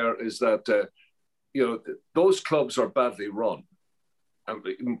at it there is that those clubs are badly run. And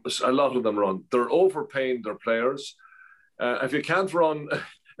a lot of them run. They're overpaying their players. If you can't run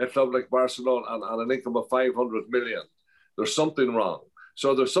a club like Barcelona on an income of 500 million, there's something wrong.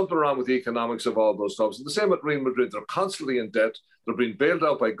 So there's something wrong with the economics of all those clubs. And the same with Real Madrid. They're constantly in debt. They're being bailed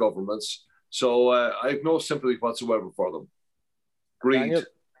out by governments. So I have no sympathy whatsoever for them. Greed. Daniel?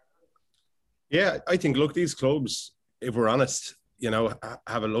 Yeah, I think, look, these clubs, if we're honest,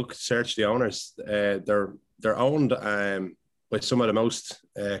 have a look, search the owners. They're owned by some of the most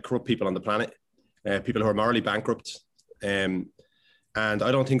corrupt people on the planet, people who are morally bankrupt. And I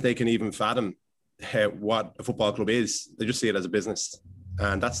don't think they can even fathom what a football club is. They just see it as a business.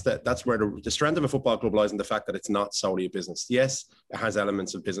 And that's where the strength of a football club lies in the fact that it's not solely a business. Yes, it has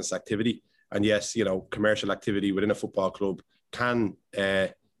elements of business activity. And yes, commercial activity within a football club can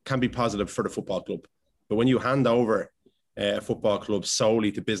be positive for the football club. But when you hand over a football club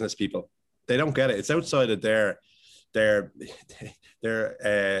solely to business people, they don't get it. It's outside of their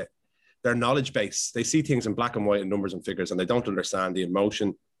knowledge base. They see things in black and white and numbers and figures, and they don't understand the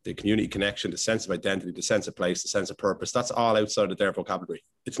emotion, the community connection, the sense of identity, the sense of place, the sense of purpose. That's all outside of their vocabulary.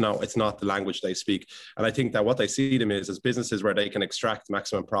 It's not the language they speak. And I think that what they see them is as businesses where they can extract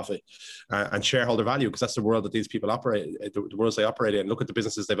maximum profit and shareholder value, because that's the world that these people operate, the worlds they operate in. Look at the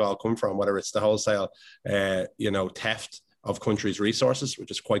businesses they've all come from, whether it's the wholesale, theft of countries' resources, which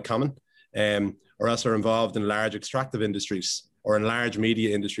is quite common, or else are involved in large extractive industries or in large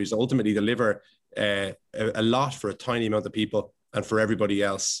media industries that ultimately deliver a lot for a tiny amount of people. And for everybody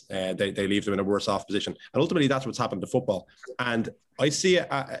else, they leave them in a worse off position. And ultimately, that's what's happened to football. And I see it,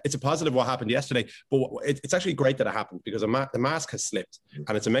 it's a positive what happened yesterday, but it's actually great that it happened because the mask has slipped.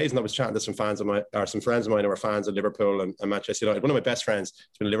 And it's amazing. I was chatting to some friends of mine who are fans of Liverpool and Manchester United. One of my best friends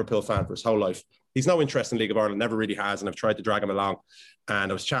has been a Liverpool fan for his whole life. He's no interest in League of Ireland, never really has. And I've tried to drag him along.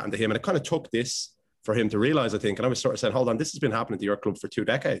 And I was chatting to him, and it kind of took this for him to realise, I think. And I was sort of saying, hold on, this has been happening to your club for 2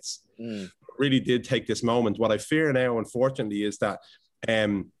 decades. Really did take this moment. What I fear now, unfortunately, is that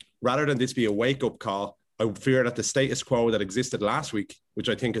rather than this be a wake-up call, I fear that the status quo that existed last week, which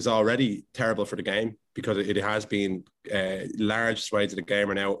I think is already terrible for the game because it has been large swathes of the game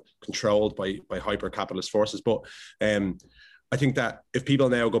are now controlled by hyper-capitalist forces. But I think that if people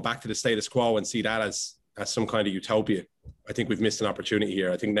now go back to the status quo and see that as some kind of utopia, I think we've missed an opportunity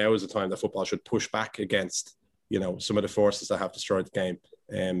here. I think now is the time that football should push back against some of the forces that have destroyed the game.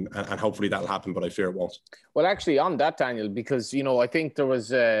 And hopefully that'll happen, but I fear it won't. Well, actually, on that, Daniel, because, you know, I think there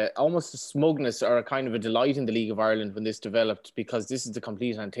was almost a smugness or a kind of a delight in the League of Ireland when this developed, because this is the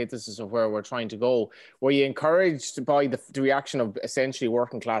complete antithesis of where we're trying to go. Were you encouraged by the reaction of essentially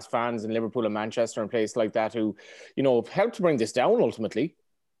working class fans in Liverpool and Manchester and places like that who, you know, helped to bring this down ultimately?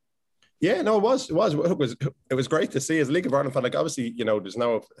 Yeah, no, it was great to see as a League of Ireland fan. Like, obviously, you know,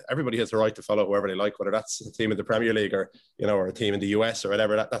 everybody has the right to follow whoever they like, whether that's a team in the Premier League or, you know, or a team in the US or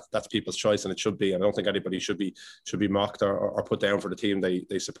whatever. That's people's choice, and it should be. I don't think anybody should be mocked or put down for the team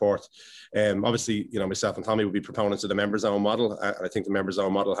they support. Obviously, you know, myself and Tommy would be proponents of the members' own model, and I think the members'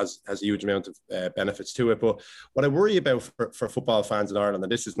 own model has a huge amount of benefits to it. But what I worry about for football fans in Ireland,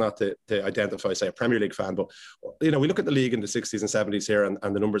 and this is not to identify, say, a Premier League fan, but, you know, we look at the league in the 60s and 70s here,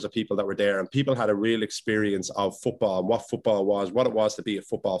 and the numbers of people that were there, and people had a real experience of football and what football was, what it was to be a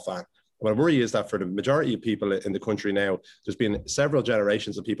football fan. What I worry is that for the majority of people in the country now, there's been several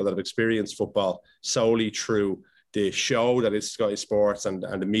generations of people that have experienced football solely through the show that is Sky Sports and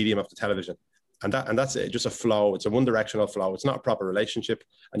the medium of the television. And that's just a flow. It's a one-directional flow. It's not a proper relationship.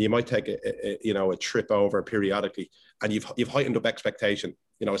 And you might take a trip over periodically, and you've heightened up expectation.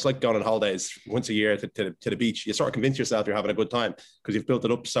 You know, it's like going on holidays once a year to the beach. You sort of convince yourself you're having a good time because you've built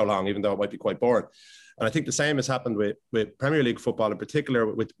it up so long, even though it might be quite boring. And I think the same has happened with Premier League football, in particular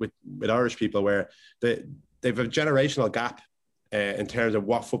with Irish people, where they've a generational gap in terms of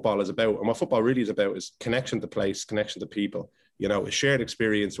what football is about. And what football really is about is connection to place, connection to people, you know, a shared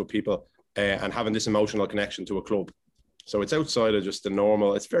experience with people, and having this emotional connection to a club. So it's outside of just the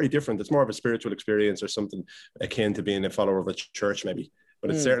normal. It's very different. It's more of a spiritual experience or something akin to being a follower of a church, maybe. But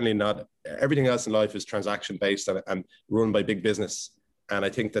it's certainly not. Everything else in life is transaction based and run by big business. And I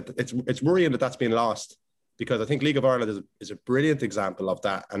think that it's worrying that that's been lost, because I think League of Ireland is a brilliant example of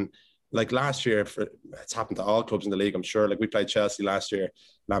that. And like last year, it's happened to all clubs in the league, I'm sure. Like, we played Chelsea last year,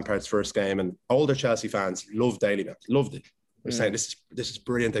 Lampard's first game, and older Chelsea fans loved Dalymount, loved it. They're saying this is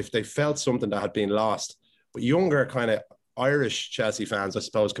brilliant. They felt something that had been lost. But younger kind of Irish Chelsea fans, I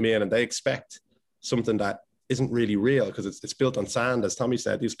suppose, come in and they expect something that isn't really real, because it's built on sand. As Tommy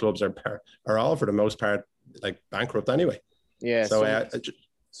said, these clubs are all for the most part like bankrupt anyway. Yeah. So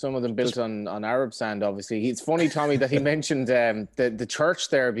some of them built on Arab sand, obviously. It's funny, Tommy, that he mentioned the church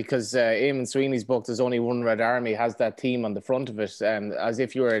there, because Eamon Sweeney's book, There's Only One Red Army, has that theme on the front of it, as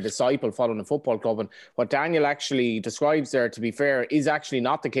if you were a disciple following a football club. And what Daniel actually describes there, to be fair, is actually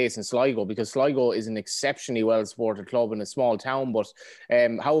not the case in Sligo, because Sligo is an exceptionally well-supported club in a small town. But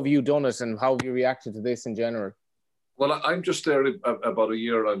how have you done it, and how have you reacted to this in general? Well, I'm just there about a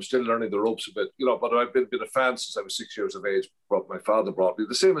year. I'm still learning the ropes a bit, you know, but I've been a fan since I was 6 years of age. My father brought me,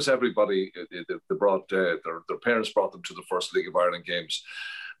 the same as everybody. They brought their parents brought them to the first League of Ireland games.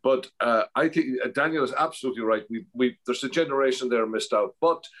 But I think Daniel is absolutely right. There's a generation there missed out.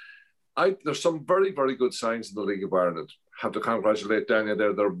 But there's some very, very good signs in the League of Ireland. Have to congratulate Daniel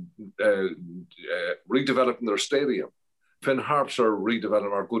there. They're redeveloping their stadium. Finn Harps are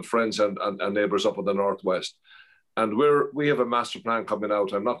redeveloping, our good friends and neighbours up in the northwest. And we have a master plan coming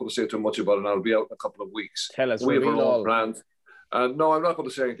out. I'm not going to say too much about it now. It'll be out in a couple of weeks. Tell us. We have our own brand. No, I'm not going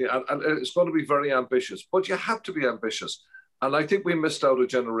to say anything. And it's going to be very ambitious. But you have to be ambitious. And I think we missed out a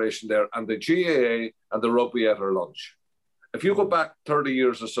generation there. And the GAA and the rugby at our lunch. If you go back 30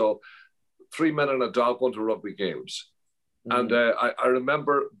 years or so, 3 men and a dog going to rugby games. And I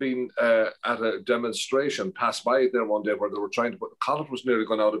remember being at a demonstration, passed by there one day, where they were trying to put, Connacht was nearly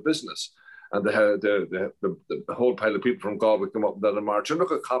going out of business. And they had the whole pile of people from Galway come up and then a march. And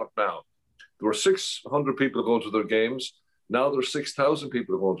look at Connacht now. There were 600 people going to their games. Now there's 6,000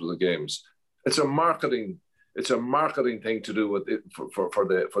 people going to the games. It's a marketing thing to do with it for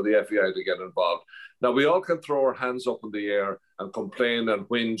the FAI to get involved. Now we all can throw our hands up in the air and complain and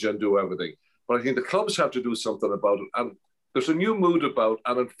whinge and do everything. But I think the clubs have to do something about it. And there's a new mood about,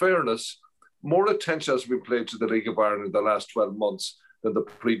 and in fairness, more attention has been paid to the League of Ireland in the last 12 months than the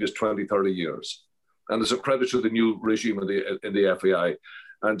previous 20, 30 years. And there's a credit to the new regime in the FAI.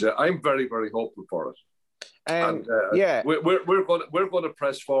 And I'm very, very hopeful for it. And we're going to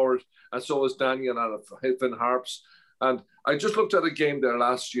press forward, and so is Daniel and Finn Harps. And I just looked at a game there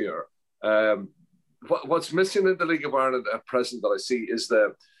last year. What's missing in the League of Ireland at present that I see is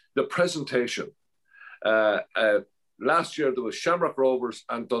the presentation. Last year there was Shamrock Rovers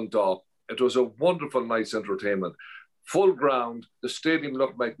and Dundalk. It was a wonderful night's entertainment. Full ground, the stadium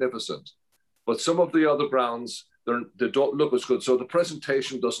looked magnificent, but some of the other grounds, they don't look as good. So the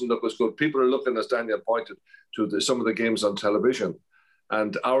presentation doesn't look as good. People are looking, as Daniel pointed, to some of the games on television,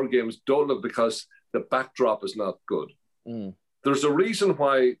 and our games don't look, because the backdrop is not good. There's a reason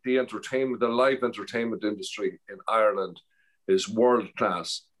why the live entertainment industry in Ireland is world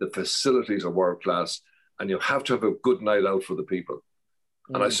class. The facilities are world class, and you have to have a good night out for the people.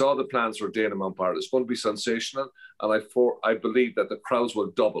 And I saw the plans for Danemount Park. It's going to be sensational, and I believe that the crowds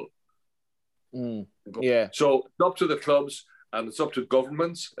will double. Yeah. So it's up to the clubs, and it's up to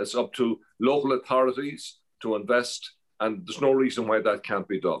governments, it's up to local authorities to invest, and there's no reason why that can't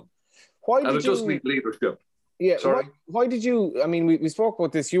be done. And it does need leadership. Yeah. Sorry. Why did you? I mean, we spoke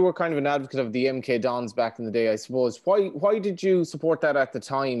about this. You were kind of an advocate of the MK Dons back in the day, I suppose. Why did you support that at the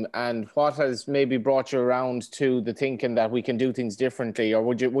time? And what has maybe brought you around to the thinking that we can do things differently, or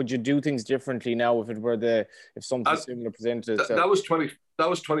would you do things differently now if something similar presented itself? That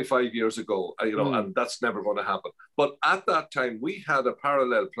was 25 years ago, and that's never going to happen. But at that time, we had a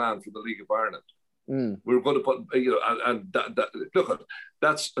parallel plan for the League of Ireland. We were going to put, look,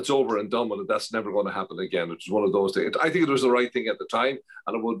 it's over and done with it. That's never going to happen again. It was one of those things. I think it was the right thing at the time,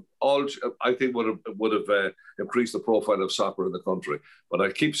 and it would have increased the profile of soccer in the country. But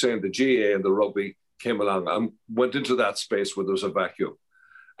I keep saying the GAA and the rugby came along and went into that space where there was a vacuum,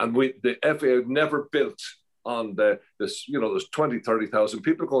 and the FA had never built on there's 20, 30,000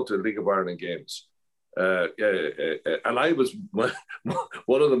 people going to League of Ireland games. And I was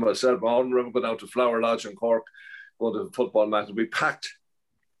one of them myself. I remember going down to Flower Lodge in Cork, going to the football match, and we packed,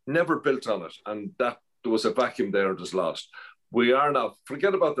 never built on it, and that there was a vacuum there. It was lost. We are now,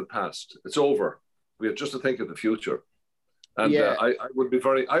 forget about the past. It's over. We have just to think of the future. And I would be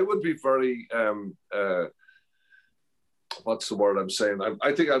very what's the word I'm saying?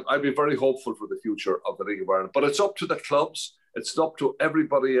 I think I'd be very hopeful for the future of the League of Ireland. But it's up to the clubs. It's up to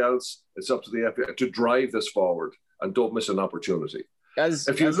everybody else. It's up to the FA to drive this forward and don't miss an opportunity.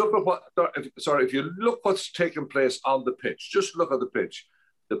 If you look what's taking place on the pitch, just look at the pitch.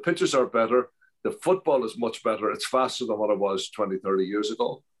 The pitches are better. The football is much better. It's faster than what it was 20, 30 years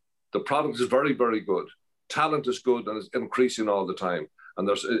ago. The product is very, very good. Talent is good and it's increasing all the time. And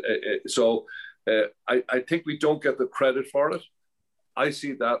I think we don't get the credit for it. I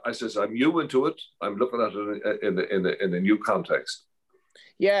see that. I says I'm new into it. I'm looking at it in a new context.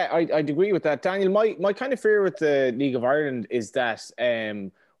 Yeah, I'd agree with that, Daniel. My kind of fear with the League of Ireland is that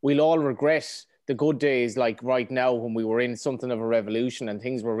we'll all regret the good days, like right now when we were in something of a revolution and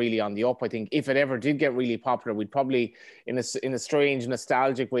things were really on the up. I think if it ever did get really popular, we'd probably, in a strange,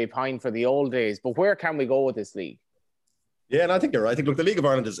 nostalgic way, pine for the old days. But where can we go with this league? Yeah, and I think you're right. I think, look, the League of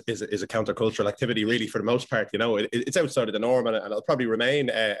Ireland is a countercultural activity, really, for the most part. It's outside of the norm, and it'll probably remain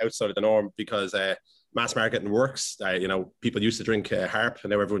outside of the norm because mass marketing works. People used to drink Harp,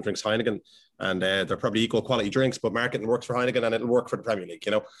 and now everyone drinks Heineken, and they're probably equal quality drinks, but marketing works for Heineken, and it'll work for the Premier League.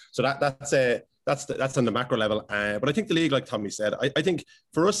 So that's on the macro level. But I think the league, like Tommy said, I think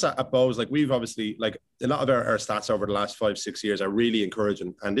for us at Bohs, like we've obviously, like a lot of our stats over the last 5-6 years are really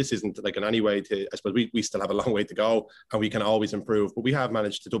encouraging. And this isn't like in any way I suppose we still have a long way to go and we can always improve, but we have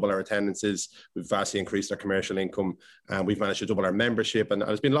managed to double our attendances. We've vastly increased our commercial income and we've managed to double our membership. And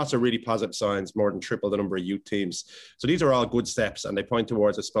there's been lots of really positive signs, more than triple the number of youth teams. So these are all good steps and they point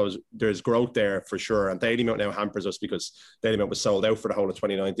towards, I suppose, there's growth there for sure. And Dalymount now hampers us because Dalymount was sold out for the whole of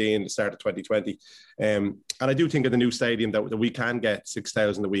 2019, the start of 2020. And I do think of the new stadium that we can get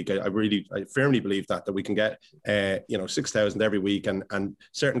 6,000 a week. I firmly believe that we can get 6,000 every week, and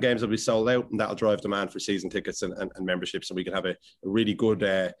certain games will be sold out, and that'll drive demand for season tickets and memberships, and we can have a really good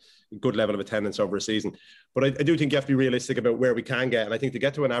level of attendance over a season. But I do think you have to be realistic about where we can get, and I think to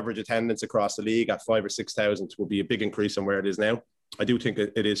get to an average attendance across the league at 5,000 or 6,000 will be a big increase on where it is now. I do think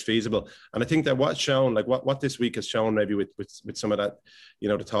it is feasible. And I think that what's shown, like what this week has shown maybe with some of that,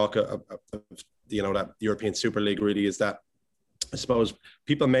 the talk of that European Super League really is that I suppose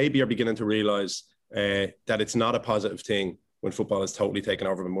people maybe are beginning to realise that it's not a positive thing when football is totally taken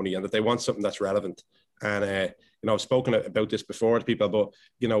over by money and that they want something that's relevant. And, I've spoken about this before to people, but,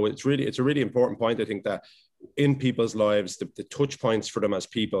 it's a really important point. I think that in people's lives, the touch points for them as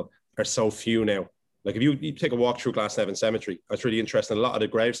people are so few now. Like if you take a walk through Glasnevin Cemetery, it's really interesting. A lot of the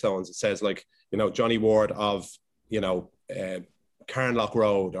gravestones, it says like, Johnny Ward of, Carnlough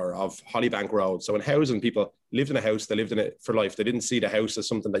Road or of Hollybank Road. So in housing, people lived in a house, they lived in it for life. They didn't see the house as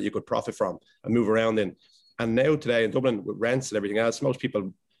something that you could profit from and move around in. And now today in Dublin with rents and everything else, most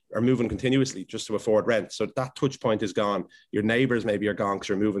people are moving continuously just to afford rent. So that touch point is gone. Your neighbours maybe are gone because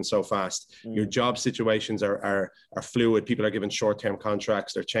you're moving so fast. Your job situations are fluid. People are given short-term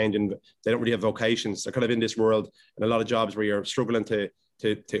contracts. They're changing. They don't really have vocations. They're kind of in this world and a lot of jobs where you're struggling to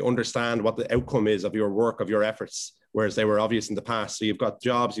understand what the outcome is of your work, of your efforts. whereas they were obvious in the past. So you've got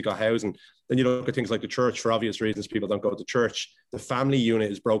jobs, you've got housing. Then you look at things like the church. For obvious reasons, people don't go to church. The family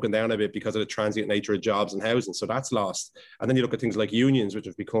unit is broken down a bit because of the transient nature of jobs and housing. So that's lost. And then you look at things like unions, which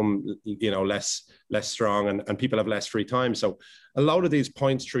have become, less strong, and people have less free time. So a lot of these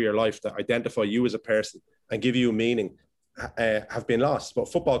points through your life that identify you as a person and give you meaning have been lost.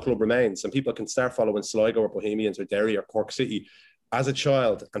 But football club remains, and people can start following Sligo or Bohemians or Derry or Cork City as a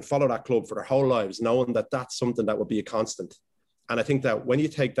child and follow that club for their whole lives, knowing that that's something that will be a constant. And I think that when you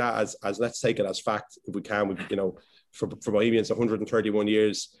take that as let's take it as fact, if we can, for Bohemians, 131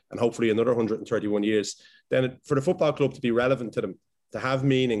 years and hopefully another 131 years, then for the football club to be relevant to them, to have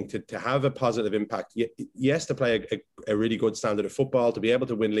meaning, to have a positive impact, yes, to play a really good standard of football, to be able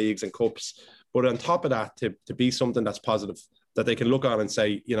to win leagues and cups, but on top of that, to be something that's positive, that they can look on and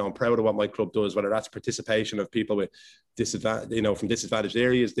say, I'm proud of what my club does, whether that's participation of people with from disadvantaged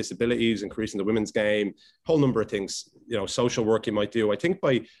areas, disabilities, increasing the women's game, whole number of things, social work you might do. I think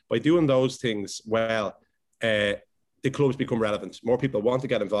by doing those things well, the clubs become relevant. More people want to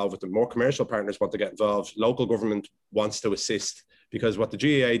get involved with them. More commercial partners want to get involved. Local government wants to assist, because what the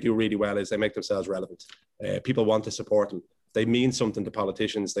GAA do really well is they make themselves relevant. People want to support them. They mean something to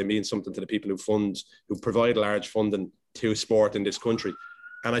politicians. They mean something to the people who provide large funding to sport in this country.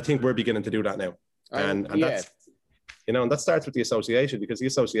 And I think we're beginning to do that now. And that's, and that starts with the association, because the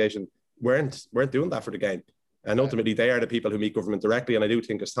association weren't doing that for the game. And ultimately they are the people who meet government directly. And I do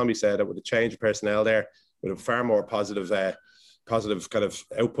think, as Tommy said, that with a change of personnel there, with a far more positive kind of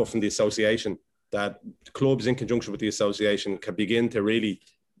output from the association, that clubs in conjunction with the association can begin to really,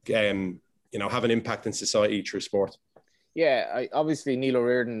 have an impact in society through sport. Yeah, obviously Neil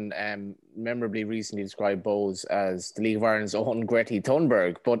O'Riordan memorably recently described Bohs as the League of Ireland's own Greta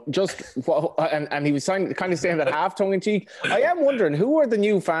Thunberg, but and he was kind of saying that half tongue in cheek. I am wondering, who are the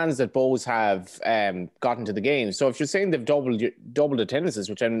new fans that Bohs have gotten to the game? So if you're saying they've doubled attendances,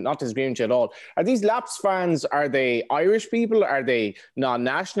 which I'm not disagreeing with you at all, are these lapsed fans? Are they Irish people? Are they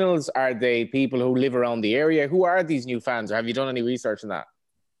non-nationals? Are they people who live around the area? Who are these new fans? Or have you done any research on that?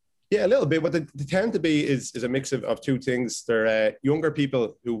 Yeah, a little bit. What they tend to be is a mix of two things. They're younger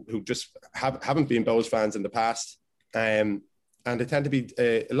people who just haven't been Bohs fans in the past, and they tend to be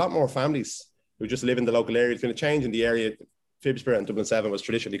a lot more families who just live in the local area. There's been a change in the area. Phibsborough and Dublin 7 was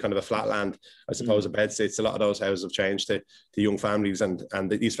traditionally kind of a flat land, I suppose, of bed states. A lot of those houses have changed to young families, and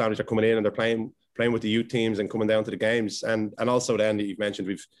these families are coming in and they're playing with the youth teams and coming down to the games. And also then you've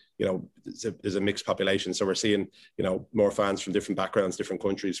mentioned there's a mixed population, so we're seeing more fans from different backgrounds, different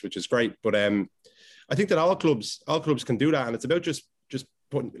countries, which is great. But I think that all clubs can do that, and it's about just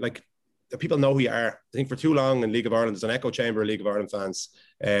putting, like, people know who you are. I think for too long in League of Ireland there's an echo chamber of League of Ireland fans,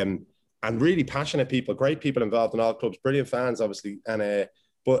 and really passionate people, great people involved in all clubs, brilliant fans obviously, and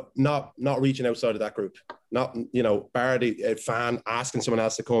but not reaching outside of that group. Not, barely a fan asking someone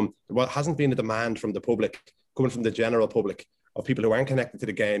else to come. What hasn't been a demand from the public, coming from the general public, of people who aren't connected to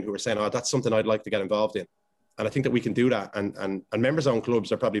the game, who are saying, that's something I'd like to get involved in. And I think that we can do that. And members-owned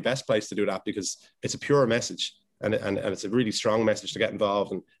clubs are probably best placed to do that, because it's a pure message, and it's a really strong message to get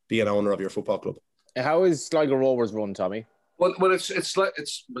involved and be an owner of your football club. How is Sligo Rovers run, Tommy? Well, it's like,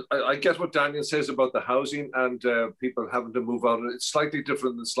 I get what Daniel says about the housing and people having to move out. It's slightly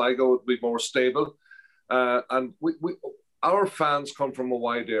different than Sligo. It'll be more stable, and our fans come from a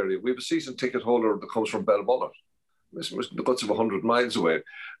wide area. We have a season ticket holder that comes from Belmullet. It's the guts of 100 miles away.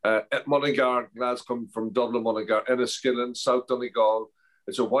 At Mullingar, lads come from Dublin, Mullingar, Enniskillen, South Donegal.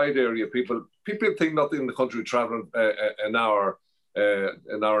 It's a wide area. People think nothing in the country travelling an hour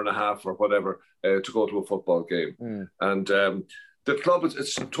and a half or whatever to go to a football game. And the club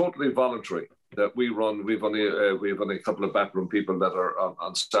it's totally voluntary that we run. We've only a couple of backroom people that are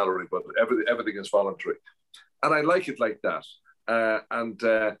on salary, but everything is voluntary, and I like it like that.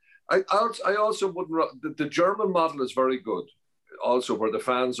 I also wouldn't. The German model is very good, also, where the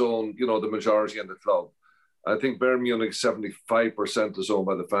fans own the majority in the club. I think Bayern Munich 75% is owned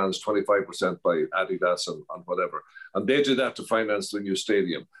by the fans, 25% by Adidas and whatever. And they do that to finance the new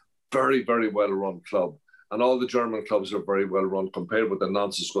stadium. Very, very well-run club. And all the German clubs are very well-run compared with the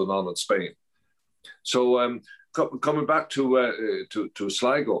nonsense going on in Spain. So coming back to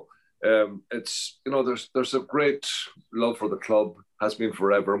Sligo, it's, there's a great love for the club, has been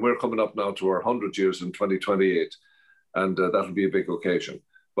forever. And we're coming up now to our 100 years in 2028. And that'll be a big occasion.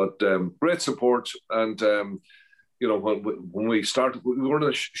 But great support, and when we started, we were in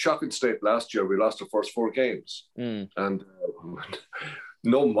a shocking state last year. We lost our first 4 games, and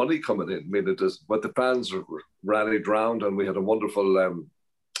no money coming in. I mean, but the fans rallied round, and we had a wonderful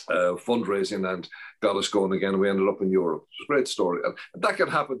fundraising and got us going again. We ended up in Europe. It's a great story, and that can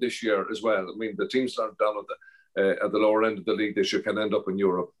happen this year as well. I mean, the teams aren't down at the lower end of the league this year can end up in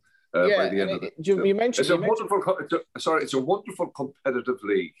Europe by the end of it. You mentioned it's a wonderful competitive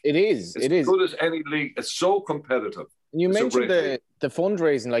league. It is. It's as good as any league. It's so competitive. You mentioned the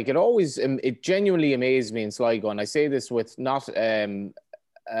fundraising. Like, it genuinely amazed me in Sligo, and I say this with not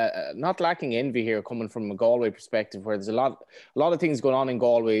lacking envy here, coming from a Galway perspective, where there's a lot of things going on in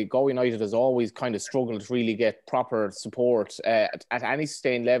Galway. Galway United has always kind of struggled to really get proper support at any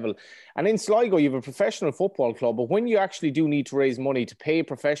sustained level. And in Sligo, you have a professional football club, but when you actually do need to raise money to pay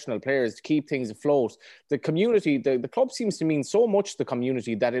professional players to keep things afloat, the community, the club seems to mean so much to the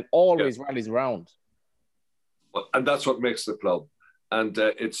community that it always rallies around. And that's what makes the club. And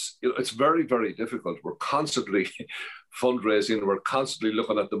it's very, very difficult. We're constantly fundraising. We're constantly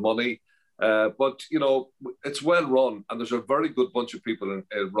looking at the money. But, it's well run. And there's a very good bunch of people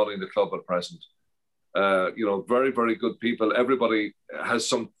running the club at present. Very, very good people. Everybody has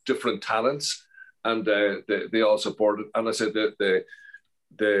some different talents, and they all support it. And I said the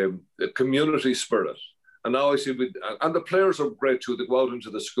community spirit. And now I see, and the players are great too. They go out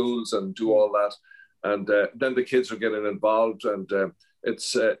into the schools and do all that. And then the kids are getting involved, and at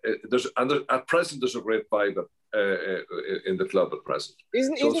present there's a great vibe in the club at present.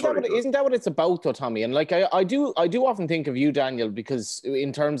 Isn't that what it's about, though, Tommy? And like I do often think of you, Daniel, because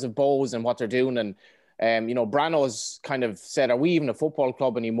in terms of Bohs and what they're doing, and Brano's kind of said, "Are we even a football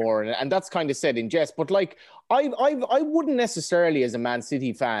club anymore?" And that's kind of said in jest, but like I wouldn't necessarily, as a Man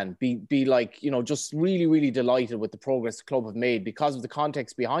City fan, be like, just really, really delighted with the progress the club have made because of the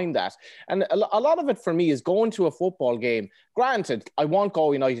context behind that. And a lot of it for me is going to a football game. Granted, I want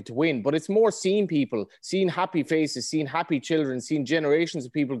Galway United to win, but it's more seeing people, seeing happy faces, seeing happy children, seeing generations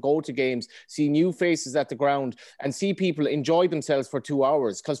of people go to games, see new faces at the ground, and see people enjoy themselves for 2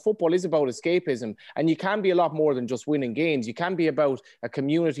 hours. Because football is about escapism, and you can be a lot more than just winning games. You can be about a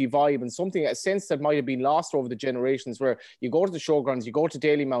community vibe and a sense that might have been lost over the generations, where you go to the showgrounds, you go to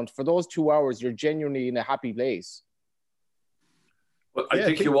Dalymount, for those 2 hours, you're genuinely in a happy place. Well, I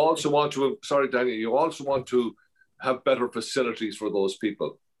think you also want to, sorry, Daniel, you also want to have better facilities for those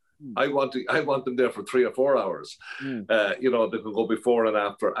people. I want them there for 3 or 4 hours. They can go before and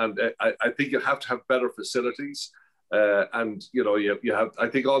after. And I think you have to have better facilities. And you have. I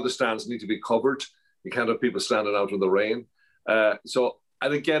think all the stands need to be covered. You can't have people standing out in the rain.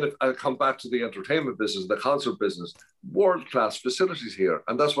 And again, if I come back to the entertainment business, the concert business, world-class facilities here.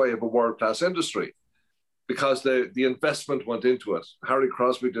 And that's why you have a world-class industry, because the investment went into it. Harry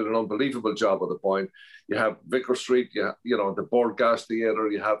Crosby did an unbelievable job at the point. You have Vicar Street, you have, the Bordgas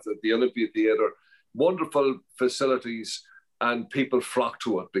Theatre, you have the Olympia Theatre, wonderful facilities, and people flock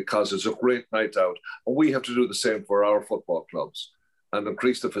to it because it's a great night out. And we have to do the same for our football clubs and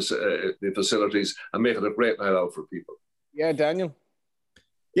increase the facilities and make it a great night out for people. Yeah, Daniel?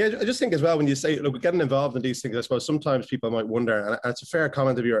 Yeah, I just think as well, when you say, look, getting involved in these things, I suppose sometimes people might wonder, and it's a fair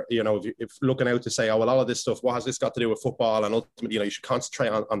comment if you're, if looking out to say, oh, well, all of this stuff, what has this got to do with football? And ultimately, you should concentrate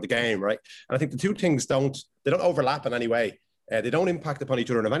on the game, right? And I think the two things don't overlap in any way. They don't impact upon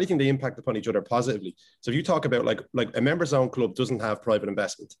each other. And if anything, they impact upon each other positively. So if you talk about like a members owned club doesn't have private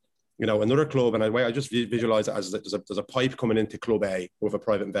investment. Another club, and the way I just visualize it as there's a pipe coming into Club A with a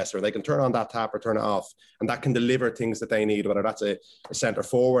private investor. They can turn on that tap or turn it off, and that can deliver things that they need, whether that's a centre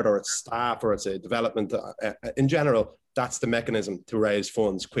forward or it's staff or it's a development. In general, that's the mechanism to raise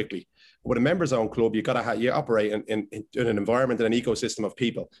funds quickly. With a members-owned club, you operate in an environment and an ecosystem of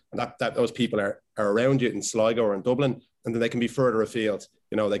people, and that those people are around you in Sligo or in Dublin, and then they can be further afield.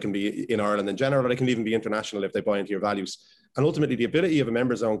 They can be in Ireland in general, or they can even be international if they buy into your values. And ultimately, the ability of a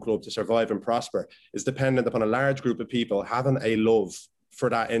members-owned club to survive and prosper is dependent upon a large group of people having a love for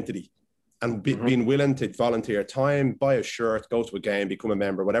that entity and being willing to volunteer time, buy a shirt, go to a game, become a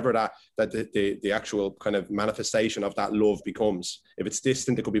member, whatever that the actual kind of manifestation of that love becomes. If it's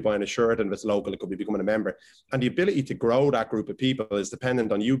distant, it could be buying a shirt, and if it's local, it could be becoming a member. And the ability to grow that group of people is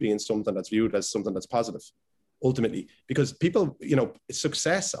dependent on you being something that's viewed as something that's positive, ultimately. Because people,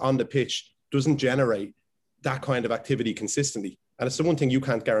 success on the pitch doesn't generate that kind of activity consistently. And it's the one thing you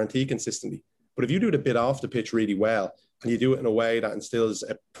can't guarantee consistently. But if you do the bit off the pitch really well, and you do it in a way that instills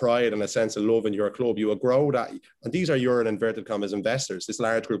a pride and a sense of love in your club, you will grow that. And these are your, in inverted commas, investors, this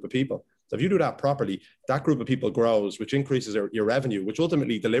large group of people. So if you do that properly, that group of people grows, which increases your revenue, which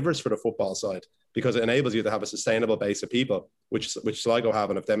ultimately delivers for the football side, because it enables you to have a sustainable base of people, which Sligo have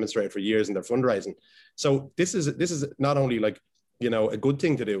and have demonstrated for years in their fundraising. So this is not only like, a good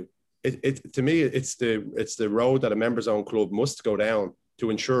thing to do. To me, it's the road that a members-owned club must go down to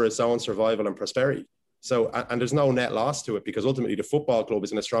ensure its own survival and prosperity. So, and there's no net loss to it, because ultimately the football club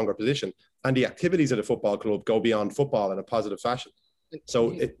is in a stronger position, and the activities of the football club go beyond football in a positive fashion.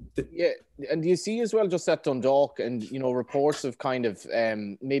 So and do you see as well just at Dundalk and reports of kind of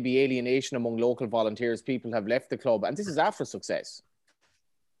maybe alienation among local volunteers? People have left the club, and this is after success.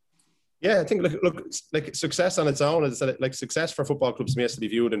 Yeah, I think look, like success on its own, is like success for football clubs has to be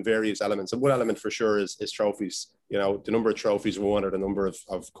viewed in various elements. And one element for sure is trophies. The number of trophies won or the number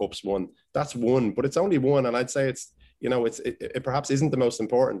of cups won. That's one, but it's only one. And I'd say it perhaps isn't the most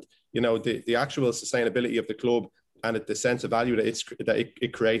important. The actual sustainability of the club and the sense of value that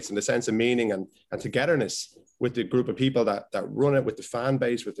it creates, and the sense of meaning and togetherness with the group of people that run it, with the fan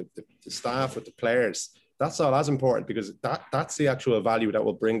base, with the staff, with the players. That's all as important, because that's the actual value that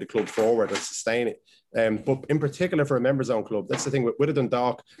will bring the club forward and sustain it. But in particular for a members-owned club, that's the thing with a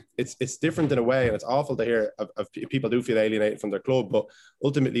Dundalk. It's different in a way, and it's awful to hear of people do feel alienated from their club. But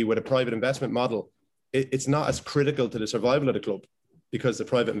ultimately, with a private investment model, it's not as critical to the survival of the club, because the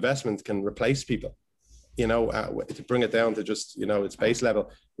private investment can replace people. To bring it down to just its base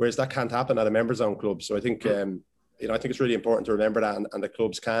level, whereas that can't happen at a members-owned club. So I think I think it's really important to remember that, and the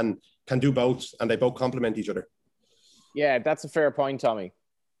clubs can do both, and they both complement each other. Yeah, that's a fair point, Tommy.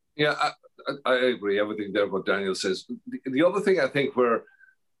 Yeah, I agree everything there what Daniel says. The other thing I think we're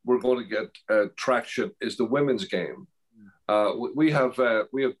going to get traction is the women's game. We have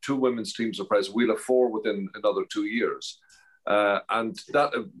 2 women's teams at present. We'll have 4 within another 2 years, and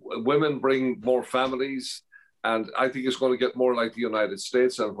that women bring more families. And I think it's going to get more like the United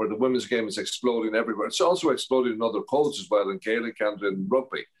States, and where the women's game is exploding everywhere. It's also exploding in other codes as well, in Gaelic and in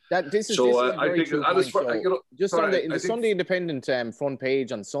rugby. This is I think just on the Sunday Independent front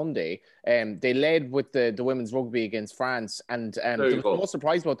page on Sunday, they led with the women's rugby against France, and there was no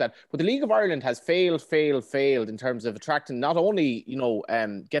surprise about that. But the League of Ireland has failed in terms of attracting not only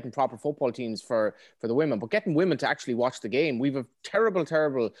getting proper football teams for the women, but getting women to actually watch the game. We've a terrible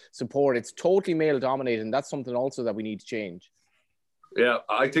support. It's totally male dominated, and that's something also that we need to change. Yeah,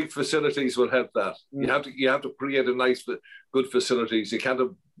 I think facilities will help that. You have to create a nice, good facilities. You can't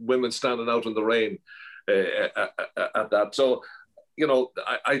have women standing out in the rain at that. So,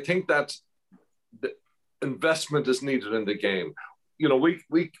 I think that the investment is needed in the game.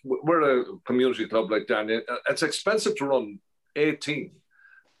 We're a community club like Daniel. It's expensive to run 18,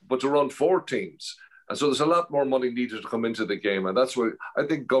 but to run 4 teams. And so there's a lot more money needed to come into the game. And that's where I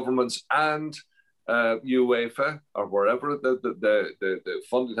think governments and UEFA or wherever the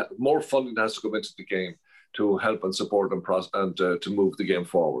funding, more funding has to come into the game to help and support and to move the game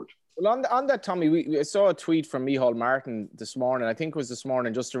forward. Well, on that, Tommy, we saw a tweet from Micheál Martin this morning. I think it was this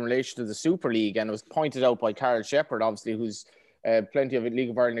morning, just in relation to the Super League, and it was pointed out by Carol Shepherd, obviously, who's plenty of League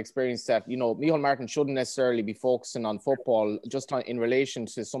of Ireland experience, that Micheál Martin shouldn't necessarily be focusing on football just in relation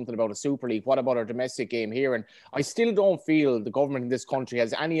to something about a Super League. What about our domestic game here? And I still don't feel the government in this country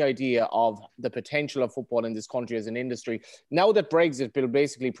has any idea of the potential of football in this country as an industry. Now that Brexit will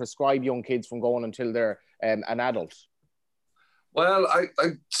basically prescribe young kids from going until they're an adult. Well, I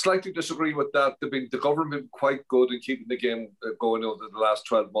slightly disagree with that. The government have been quite good in keeping the game going over the last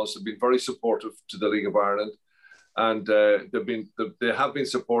 12 months. They've been very supportive to the League of Ireland. And they have been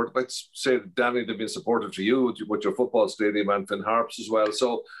supportive. I'd say, Danny, they've been supportive to you with your football stadium and Finn Harps as well.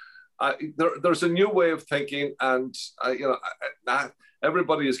 So there's a new way of thinking, and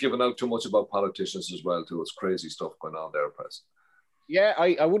everybody is giving out too much about politicians as well too. It's crazy stuff going on there at present. Yeah,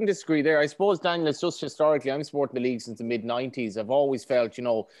 I wouldn't disagree there. I suppose, Daniel, it's just historically, I'm supporting the league since the mid-90s. I've always felt,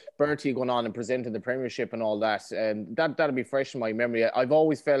 Bertie going on and presenting the Premiership and all that, and that'll be fresh in my memory. I've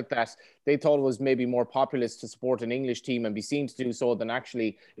always felt that they thought it was maybe more populist to support an English team and be seen to do so than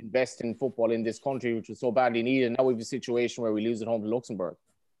actually invest in football in this country, which was so badly needed. Now we have a situation where we lose at home to Luxembourg.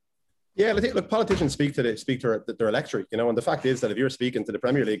 Yeah, I think politicians speak to their electorate, and the fact is that if you're speaking to the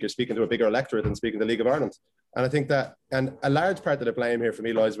Premier League, you're speaking to a bigger electorate than speaking to the League of Ireland. And I think that, and a large part of the blame here for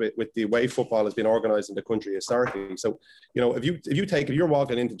me lies with the way football has been organised in the country historically. So, if you're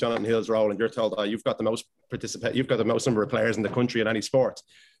walking into Jonathan Hill's role and you're told, you've got the most number of players in the country in any sport,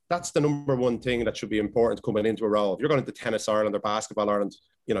 that's the number one thing that should be important coming into a role. If you're going into Tennis Ireland or Basketball Ireland,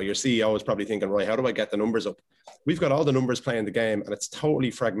 your CEO is probably thinking, right, how do I get the numbers up? We've got all the numbers playing the game, and it's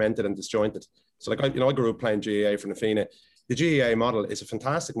totally fragmented and disjointed. So, I grew up playing GAA for Nafina. The GAA model is a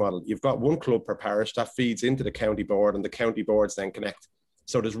fantastic model. You've got one club per parish that feeds into the county board, and the county boards then connect.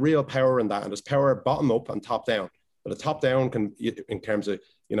 So there's real power in that, and there's power bottom up and top down. But the top down can, in terms of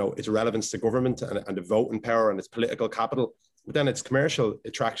its relevance to government and the voting power and its political capital. But then its commercial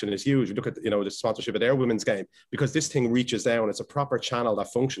attraction is huge. You look at, the sponsorship of their women's game, because this thing reaches down. It's a proper channel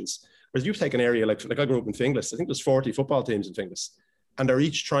that functions. Whereas you take an area like I grew up in Finglas. I think there's 40 football teams in Finglas, and they're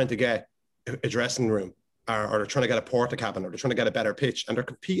each trying to get a dressing room, or they're trying to get a porta cabin, or they're trying to get a better pitch, and they're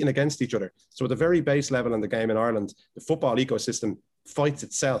competing against each other. So at the very base level in the game in Ireland, the football ecosystem fights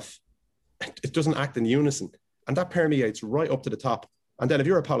itself. It doesn't act in unison. And that permeates right up to the top. And then if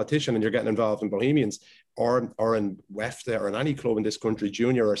you're a politician and you're getting involved in Bohemians or in WEFTA or in any club in this country,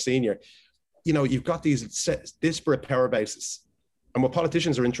 junior or senior, you know, you've got these disparate power bases. And what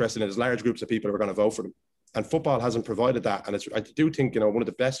politicians are interested in is large groups of people who are going to vote for them. And football hasn't provided that. And I do think, you know, one of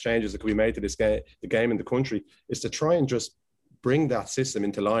the best changes that could be made to this game, the game in the country, is to try and just bring that system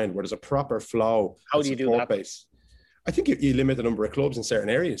into line where there's a proper flow. How do you do that? Base. I think you limit the number of clubs in certain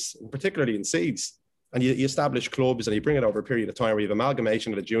areas, particularly in seeds. And you establish clubs and you bring it over a period of time where you have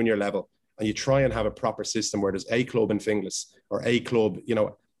amalgamation at a junior level and you try and have a proper system where there's a club in Finglas or a club, you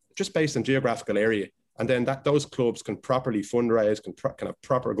know, just based on geographical area. And then those clubs can properly fundraise, can have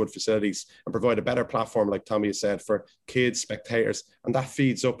proper good facilities and provide a better platform, like Tommy has said, for kids, spectators. And that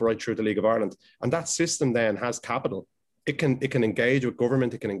feeds up right through the League of Ireland. And that system then has capital. It can engage with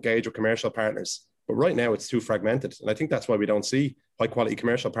government, it can engage with commercial partners. But right now it's too fragmented. And I think that's why we don't see high quality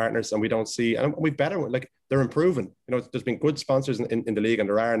commercial partners, and we don't see, and we better, like, they're improving. You know, there's been good sponsors in the league, and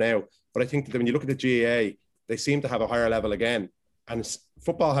there are now. But I think that when you look at the GAA, they seem to have a higher level again. And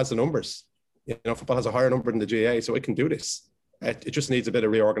football has the numbers. You know, football has a higher number than the GAA, so it can do this. It just needs a bit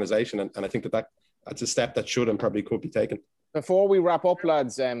of reorganisation. And I think that's a step that should and probably could be taken. Before we wrap up,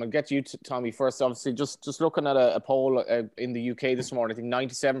 lads, I'll get you to Tommy first. Obviously, just looking at a poll in the UK this morning, I think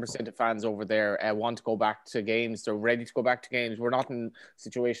 97% of fans over there want to go back to games. They're ready to go back to games. We're not in a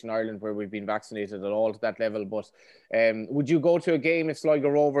situation in Ireland where we've been vaccinated at all to that level. But would you go to a game if Sligo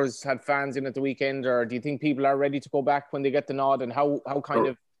Rovers had fans in at the weekend, or do you think people are ready to go back when they get the nod? And how kind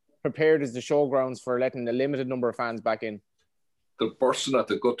of prepared is the showgrounds for letting a limited number of fans back in? They're bursting at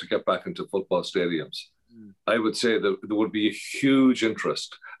the gut to get back into football stadiums. I would say that there would be a huge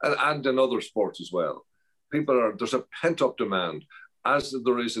interest, and in other sports as well. There's a pent-up demand, as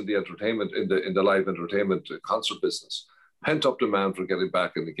there is in the entertainment, in the live entertainment concert business. Pent-up demand for getting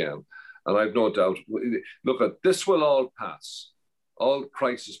back in again. And I've no doubt, look, this will all pass. All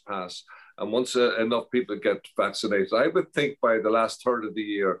crises pass. And once enough people get vaccinated, I would think by the last third of the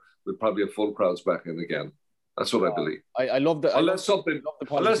year, we'll probably have full crowds back in again. That's what I believe. I love that. Unless something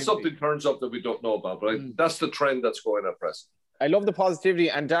turns up that we don't know about, but that's the trend that's going at present. I love the positivity.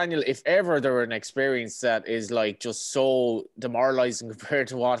 And Daniel, if ever there were an experience that is like just so demoralising compared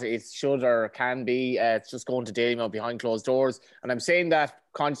to what it should or can be, it's just going to Dalymount behind closed doors. And I'm saying that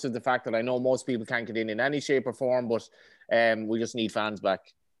conscious of the fact that I know most people can't get in any shape or form, but we just need fans back.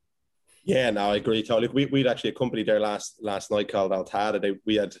 Yeah, no, I agree totally. We'd actually a company there last night called Altada.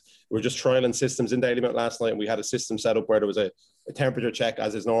 We were just trialing systems in Dalymount last night, and we had a system set up where there was a temperature check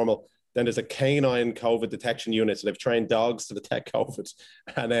as is normal. Then there's a canine COVID detection unit, so they've trained dogs to detect COVID.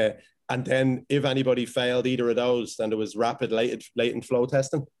 And then if anybody failed either of those, then there was rapid latent flow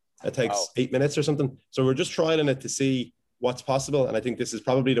testing. It takes 8 minutes or something. So we're just trialing it to see what's possible. And I think this is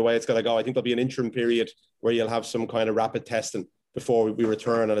probably the way it's going to go. I think there'll be an interim period where you'll have some kind of rapid testing before we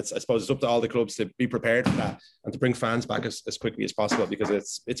return. And I suppose it's up to all the clubs to be prepared for that and to bring fans back as quickly as possible,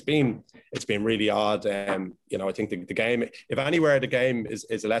 because it's been really odd. You know, I think the game, if anywhere the game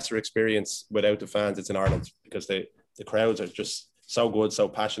is a lesser experience without the fans, it's in Ireland, because the crowds are just so good, so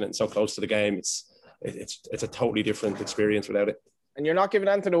passionate, and so close to the game. It's a totally different experience without it. And you're not giving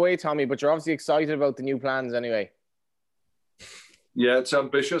anything away, Tommy, but you're obviously excited about the new plans anyway. Yeah, it's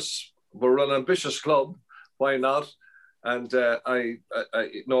ambitious. We're an ambitious club. Why not? And we're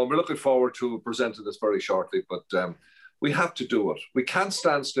looking forward to presenting this very shortly, but we have to do it. We can't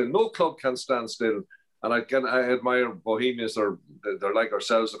stand still. No club can stand still. And I admire Bohemians. They're like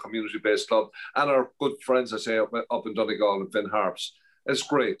ourselves, a community-based club, and our good friends, I say, up in Donegal and Finn Harps. It's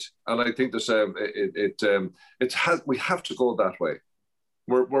great, and I think we have to go that way.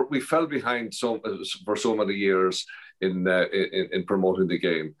 We fell behind for so many years in promoting the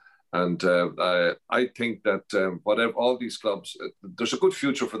game. And I think that whatever all these clubs, there's a good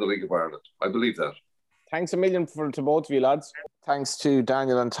future for the League of Ireland. I believe that. Thanks a million to both of you, lads. Thanks to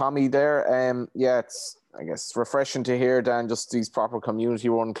Daniel and Tommy there. It's refreshing to hear, Dan, just these proper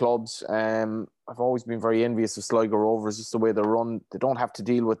community-run clubs. I've always been very envious of Sligo Rovers, just the way they run. They don't have to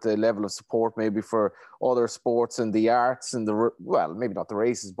deal with the level of support maybe for other sports and the arts and maybe not the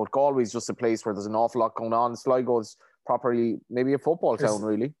races, but Galway's just a place where there's an awful lot going on. Sligo's properly maybe a football town,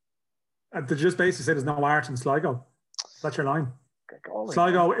 really. Did you just basically say there's no art in Sligo? That's your line. Galway.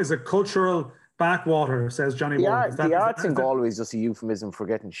 Sligo is a cultural backwater, says Johnny Ward. The arts in Galway is just a euphemism for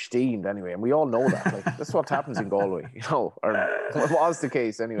getting steamed anyway, and we all know that. Like, that's what happens in Galway, or what was the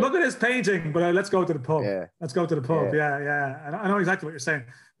case anyway. Look at his painting, but let's go to the pub. Yeah. Let's go to the pub. Yeah. And I know exactly what you're saying.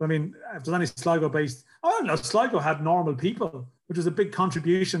 But I mean, if there's any Sligo-based... I don't know, Sligo had normal people, which was a big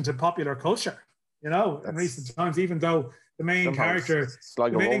contribution to popular culture. in recent times, even though the main character,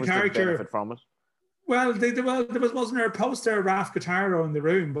 benefit from it. Well, there wasn't there a poster of Raf Guitarro in the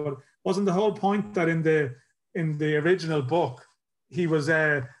room, but wasn't the whole point that in the original book he was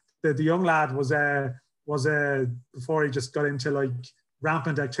the young lad was before he just got into like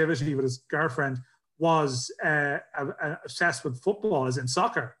rampant activity with his girlfriend, was obsessed with football, as in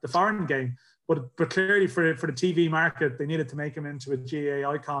soccer, the foreign game. But clearly for the TV market, they needed to make him into a GA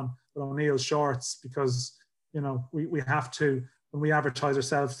icon with O'Neill's shorts, because we have to, when we advertise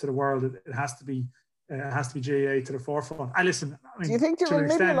ourselves to the world, it has to be GA to the forefront. Listen. I mean, do you think to an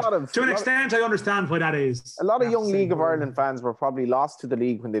extent, I understand why that is. A lot of young League of Ireland fans were probably lost to the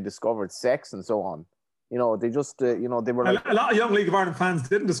league when they discovered sex and so on. They just, they were like... A lot of young League of Ireland fans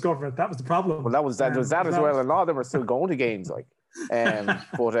didn't discover it. That was the problem. Well, that was that as well. A lot of them are still going to games, like.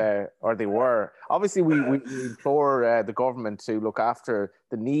 Or they were. Obviously, we implore the government to look after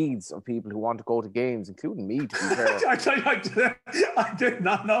the needs of people who want to go to games, including me, to be fair. I did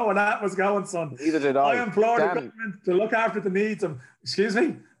not know where that was going, son. Neither did I. I implore the government to look after the needs of... Excuse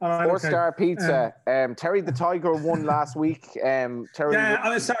me? Four-star pizza. Terry the Tiger won last week. Sorry.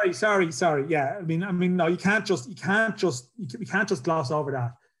 Yeah, I mean, no, you can't just gloss over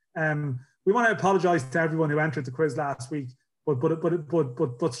that. We want to apologise to everyone who entered the quiz last week,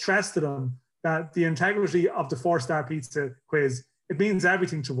 but stress to them that the integrity of the four-star pizza quiz, it means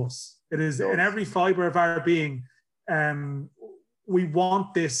everything to us. It is in every fibre of our being. We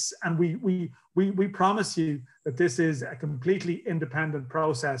want this, and we promise you that this is a completely independent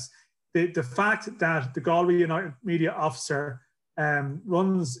process. The fact that the Galway United media officer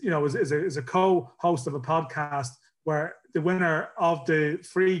runs, is a co-host of a podcast where the winner of the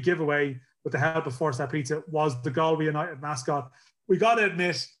free giveaway with the help of Four Star Pizza was the Galway United mascot. We got to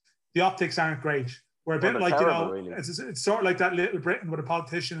admit, the optics aren't great. We're a bit like, terrible, really. It's sort of like that Little Britain where the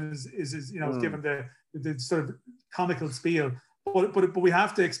politician is given the sort of comical spiel. But we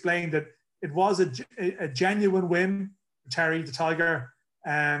have to explain that it was a genuine win for Terry the Tiger.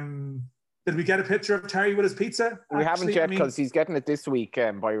 Did we get a picture of Terry with his pizza? We haven't yet, because he's getting it this week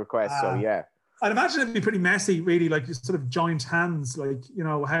by request. So yeah, I'd imagine it'd be pretty messy, really, like sort of joint hands, like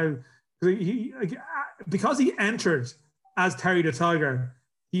how because he entered as Terry the Tiger,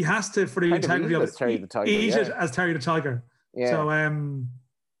 he has to, for the integrity of it, eat it as Terry the Tiger. Yeah.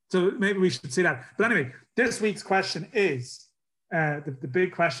 So maybe we should see that. But anyway, this week's question is the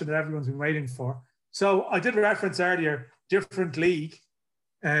big question that everyone's been waiting for. So I did reference earlier, Different League,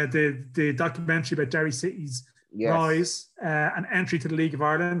 the documentary about Derry City's rise and entry to the League of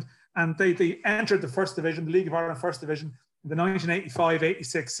Ireland. And they entered the First Division, the League of Ireland First Division, in the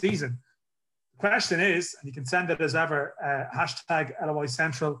 1985-86 season. The question is, and you can send it as ever, hashtag LOI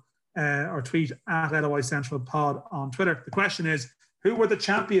Central or tweet at LOI Central Pod on Twitter. The question is, who were the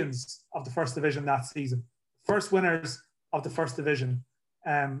champions of the First Division that season? First winners of the First Division.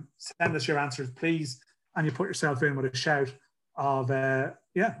 Send us your answers, please. And you put yourself in with a shout of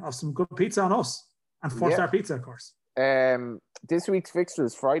some good pizza on us. And four-star pizza, of course. This week's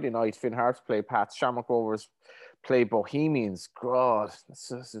fixtures, Friday night, Finn Harps play Pats, Shamrock Rovers play Bohemians. God,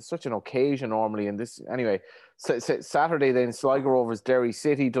 it's such an occasion normally. And this, anyway, Saturday then, Sligo Rovers, Derry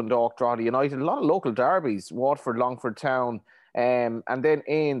City, Dundalk, Drogheda United, a lot of local derbies, Waterford, Longford Town. And then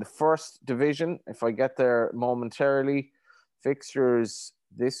in the First Division, if I get there momentarily, fixtures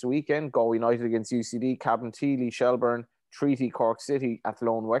this weekend, Galway United against UCD, Cabinteely, Shelburne, Treaty, Cork City,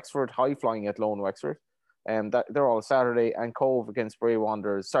 Athlone, Wexford, High Flying Athlone, Wexford. They're all Saturday, and Cove against Bray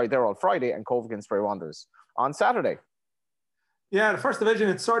Wanderers. Sorry, they're all Friday, and Cove against Bray Wanderers on Saturday. Yeah, the First Division,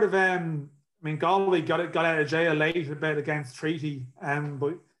 it's sort of, Galway got out of jail late a bit against Treaty.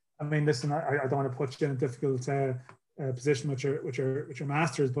 But I mean, listen, I don't want to put you in a difficult position with your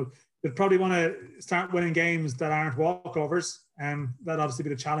masters, but they'd probably want to start winning games that aren't walkovers. That'd obviously be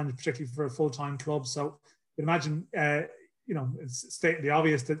the challenge, particularly for a full-time club. So you'd imagine, it's stating the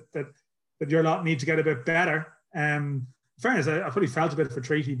obvious that your lot need to get a bit better. In fairness, I probably felt a bit for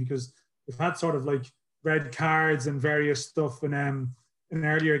Treaty because we've had sort of like red cards and various stuff in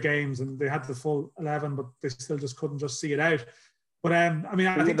earlier games, and they had the full 11, but they still just couldn't just see it out. But I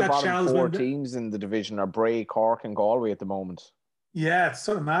think that Shell's four teams in the division are Bray, Cork, and Galway at the moment. Yeah, it's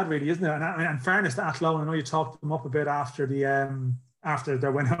sort of mad, really, isn't it? And in fairness to Athlone, I know you talked them up a bit after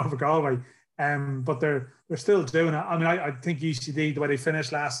their win over Galway, but they're still doing it. I mean, I think UCD, the way they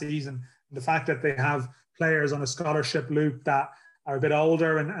finished last season, the fact that they have players on a scholarship loop that are a bit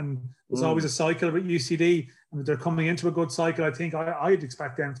older, and there's always a cycle with UCD, and they're coming into a good cycle. I think I'd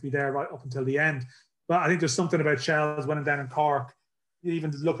expect them to be there right up until the end. But I think there's something about Shells winning down in Cork. You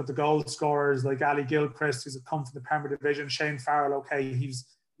even look at the goal scorers like Ali Gilchrist, who's come from the Premier Division. Shane Farrell, okay, he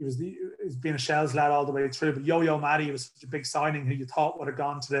he's been a Shells lad all the way through. But Yo-Yo Matty was such a big signing who you thought would have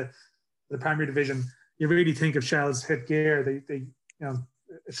gone to the Premier Division. You really think if Shells hit gear, they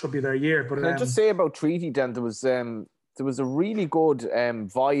it should be their year. But can I just say about Treaty, Dan, there was a really good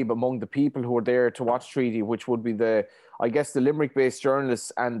vibe among the people who were there to watch Treaty, which would be the Limerick-based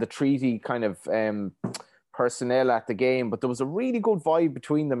journalists and the Treaty kind of personnel at the game. But there was a really good vibe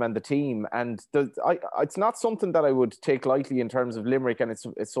between them and the team. And it's not something that I would take lightly in terms of Limerick and its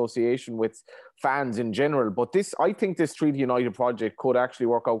association with fans in general. But I think this Treaty United project could actually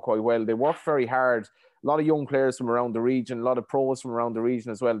work out quite well. They worked very hard. A lot of young players from around the region, a lot of pros from around the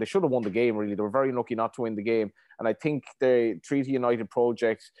region as well. They should have won the game, really. They were very lucky not to win the game. And I think the Treaty United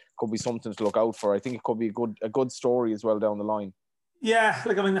project could be something to look out for. I think it could be a good story as well down the line. Yeah,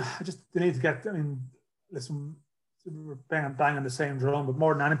 they need to get, listen, we're banging the same drum, but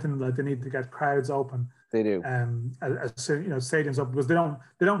more than anything, they need to get crowds open. They do. Stadiums open, because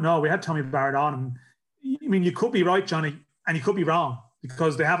they don't know. We had Tommy Barrett on, and you could be right, Johnny, and you could be wrong,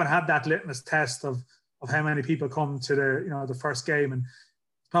 because they haven't had that litmus test of how many people come to the first game. And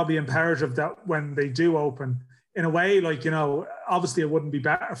it's probably imperative that when they do open, in a way, obviously it wouldn't be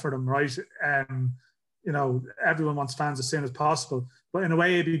better for them, right? Everyone wants fans as soon as possible, but in a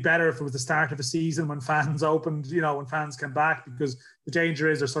way it'd be better if it was the start of a season when fans opened, when fans come back, because the danger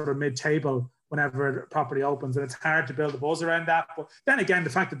is they're sort of mid-table whenever it properly opens, and it's hard to build a buzz around that. But then again, the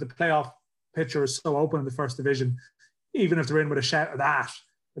fact that the playoff picture is so open in the first division, even if they're in with a shout of that,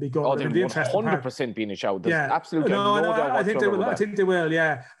 it'd be good. Oh, they're 100% being a shout. There's absolutely no doubt. I think they will. I think they will.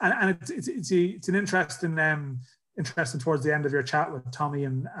 Yeah, and it's an interesting towards the end of your chat with Tommy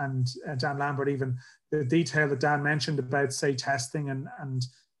and Dan Lambert, even the detail that Dan mentioned about, say, testing and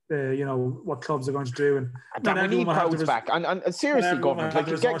what clubs are going to do. And we need crowds back. And seriously, government,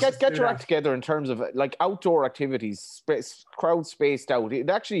 get your act together in terms of outdoor activities, crowd spaced out. It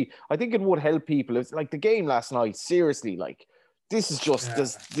actually, I think it would help people. It's like the game last night. Seriously, this is just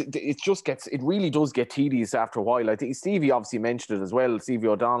it really does get tedious after a while. I think Stevie obviously mentioned it as well, Stevie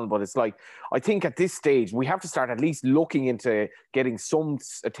O'Donnell, but it's I think at this stage we have to start at least looking into getting some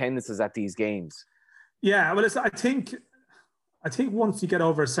attendances at these games. Yeah, well, I think once you get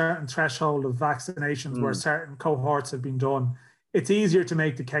over a certain threshold of vaccinations where certain cohorts have been done, it's easier to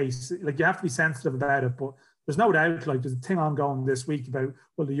make the case. You have to be sensitive about it, but there's no doubt, there's a thing ongoing this week about,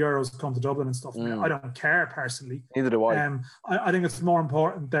 will the Euros come to Dublin and stuff. I don't care personally. Neither do I. I think it's more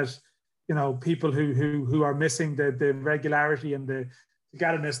important that, people who are missing the regularity and the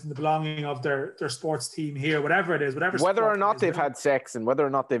togetherness and the belonging of their sports team here, whatever it is, whether or not they've had sex and whether or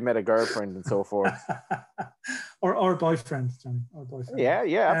not they've met a girlfriend and so forth. or a boyfriend, Johnny, or a boyfriend.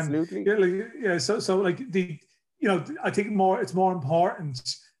 Yeah, absolutely. I think it's more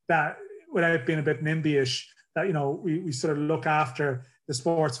important that, without being a bit NIMBY-ish, that we sort of look after the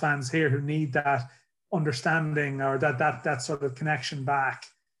sports fans here who need that understanding or that sort of connection back.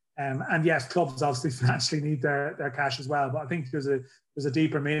 And yes, clubs obviously financially need their cash as well, but I think there's a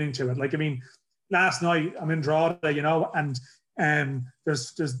deeper meaning to it. Last night I'm in Drogheda, and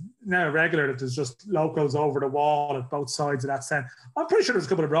there's now regular that there's just locals over the wall at both sides of that set. I'm pretty sure there's a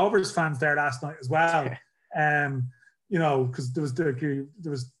couple of Rovers fans there last night as well. Because there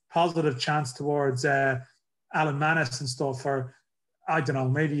was positive chance towards Alan Mannis and stuff, or I don't know,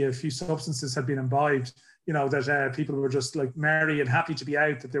 maybe a few substances had been imbibed, that people were just merry and happy to be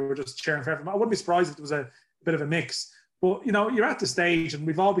out, that they were just cheering for everyone. I wouldn't be surprised if there was a bit of a mix, but you're at the stage, and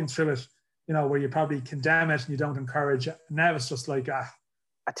we've all been through it, where you probably condemn it and you don't encourage it. And now it's just I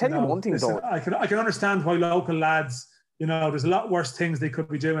tell you one thing, though, I can understand why local lads, there's a lot worse things they could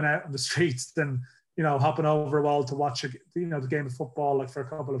be doing out on the streets than hopping over a wall to watch the game of football for a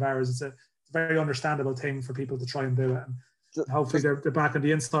couple of hours. It's a very understandable thing for people to try and do it. And hopefully they're back on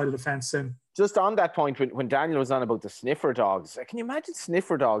the inside of the fence soon. Just on that point, when Daniel was on about the sniffer dogs, can you imagine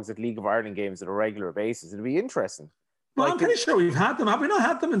sniffer dogs at League of Ireland games at a regular basis? It'd be interesting. Well, I'm pretty sure we've had them. Have we not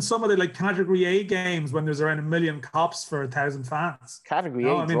had them in some of the Category A games when there's around 1 million cops for 1,000 fans? Category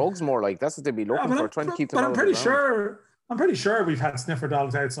A drugs, more like that's what they'd be looking for, trying to keep them out. But I'm pretty sure we've had sniffer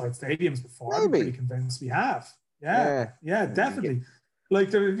dogs outside stadiums before. Maybe. I'm pretty convinced we have. Yeah, definitely. I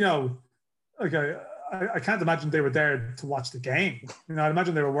can't imagine they were there to watch the game. I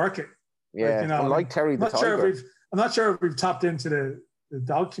imagine they were working. Yeah, like Terry the Tiger. I'm not sure if we've tapped into the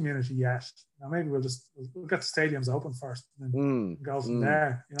dog community yet. Maybe we'll get the stadiums open first and then go from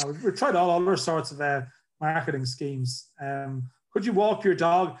there. We've tried all other sorts of marketing schemes. Could you walk your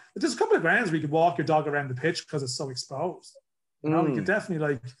dog? There's a couple of grounds where you could walk your dog around the pitch because it's so exposed. You could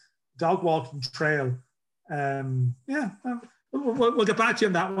definitely dog walking trail. We'll get back to you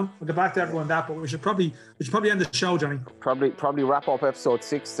on that one. We'll get back to everyone on that, but we should probably end the show, Johnny. Probably wrap up episode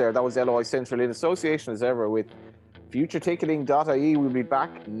 6 there. That was LOI Central in association as ever with futureticketing.ie. We'll be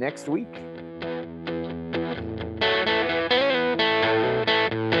back next week.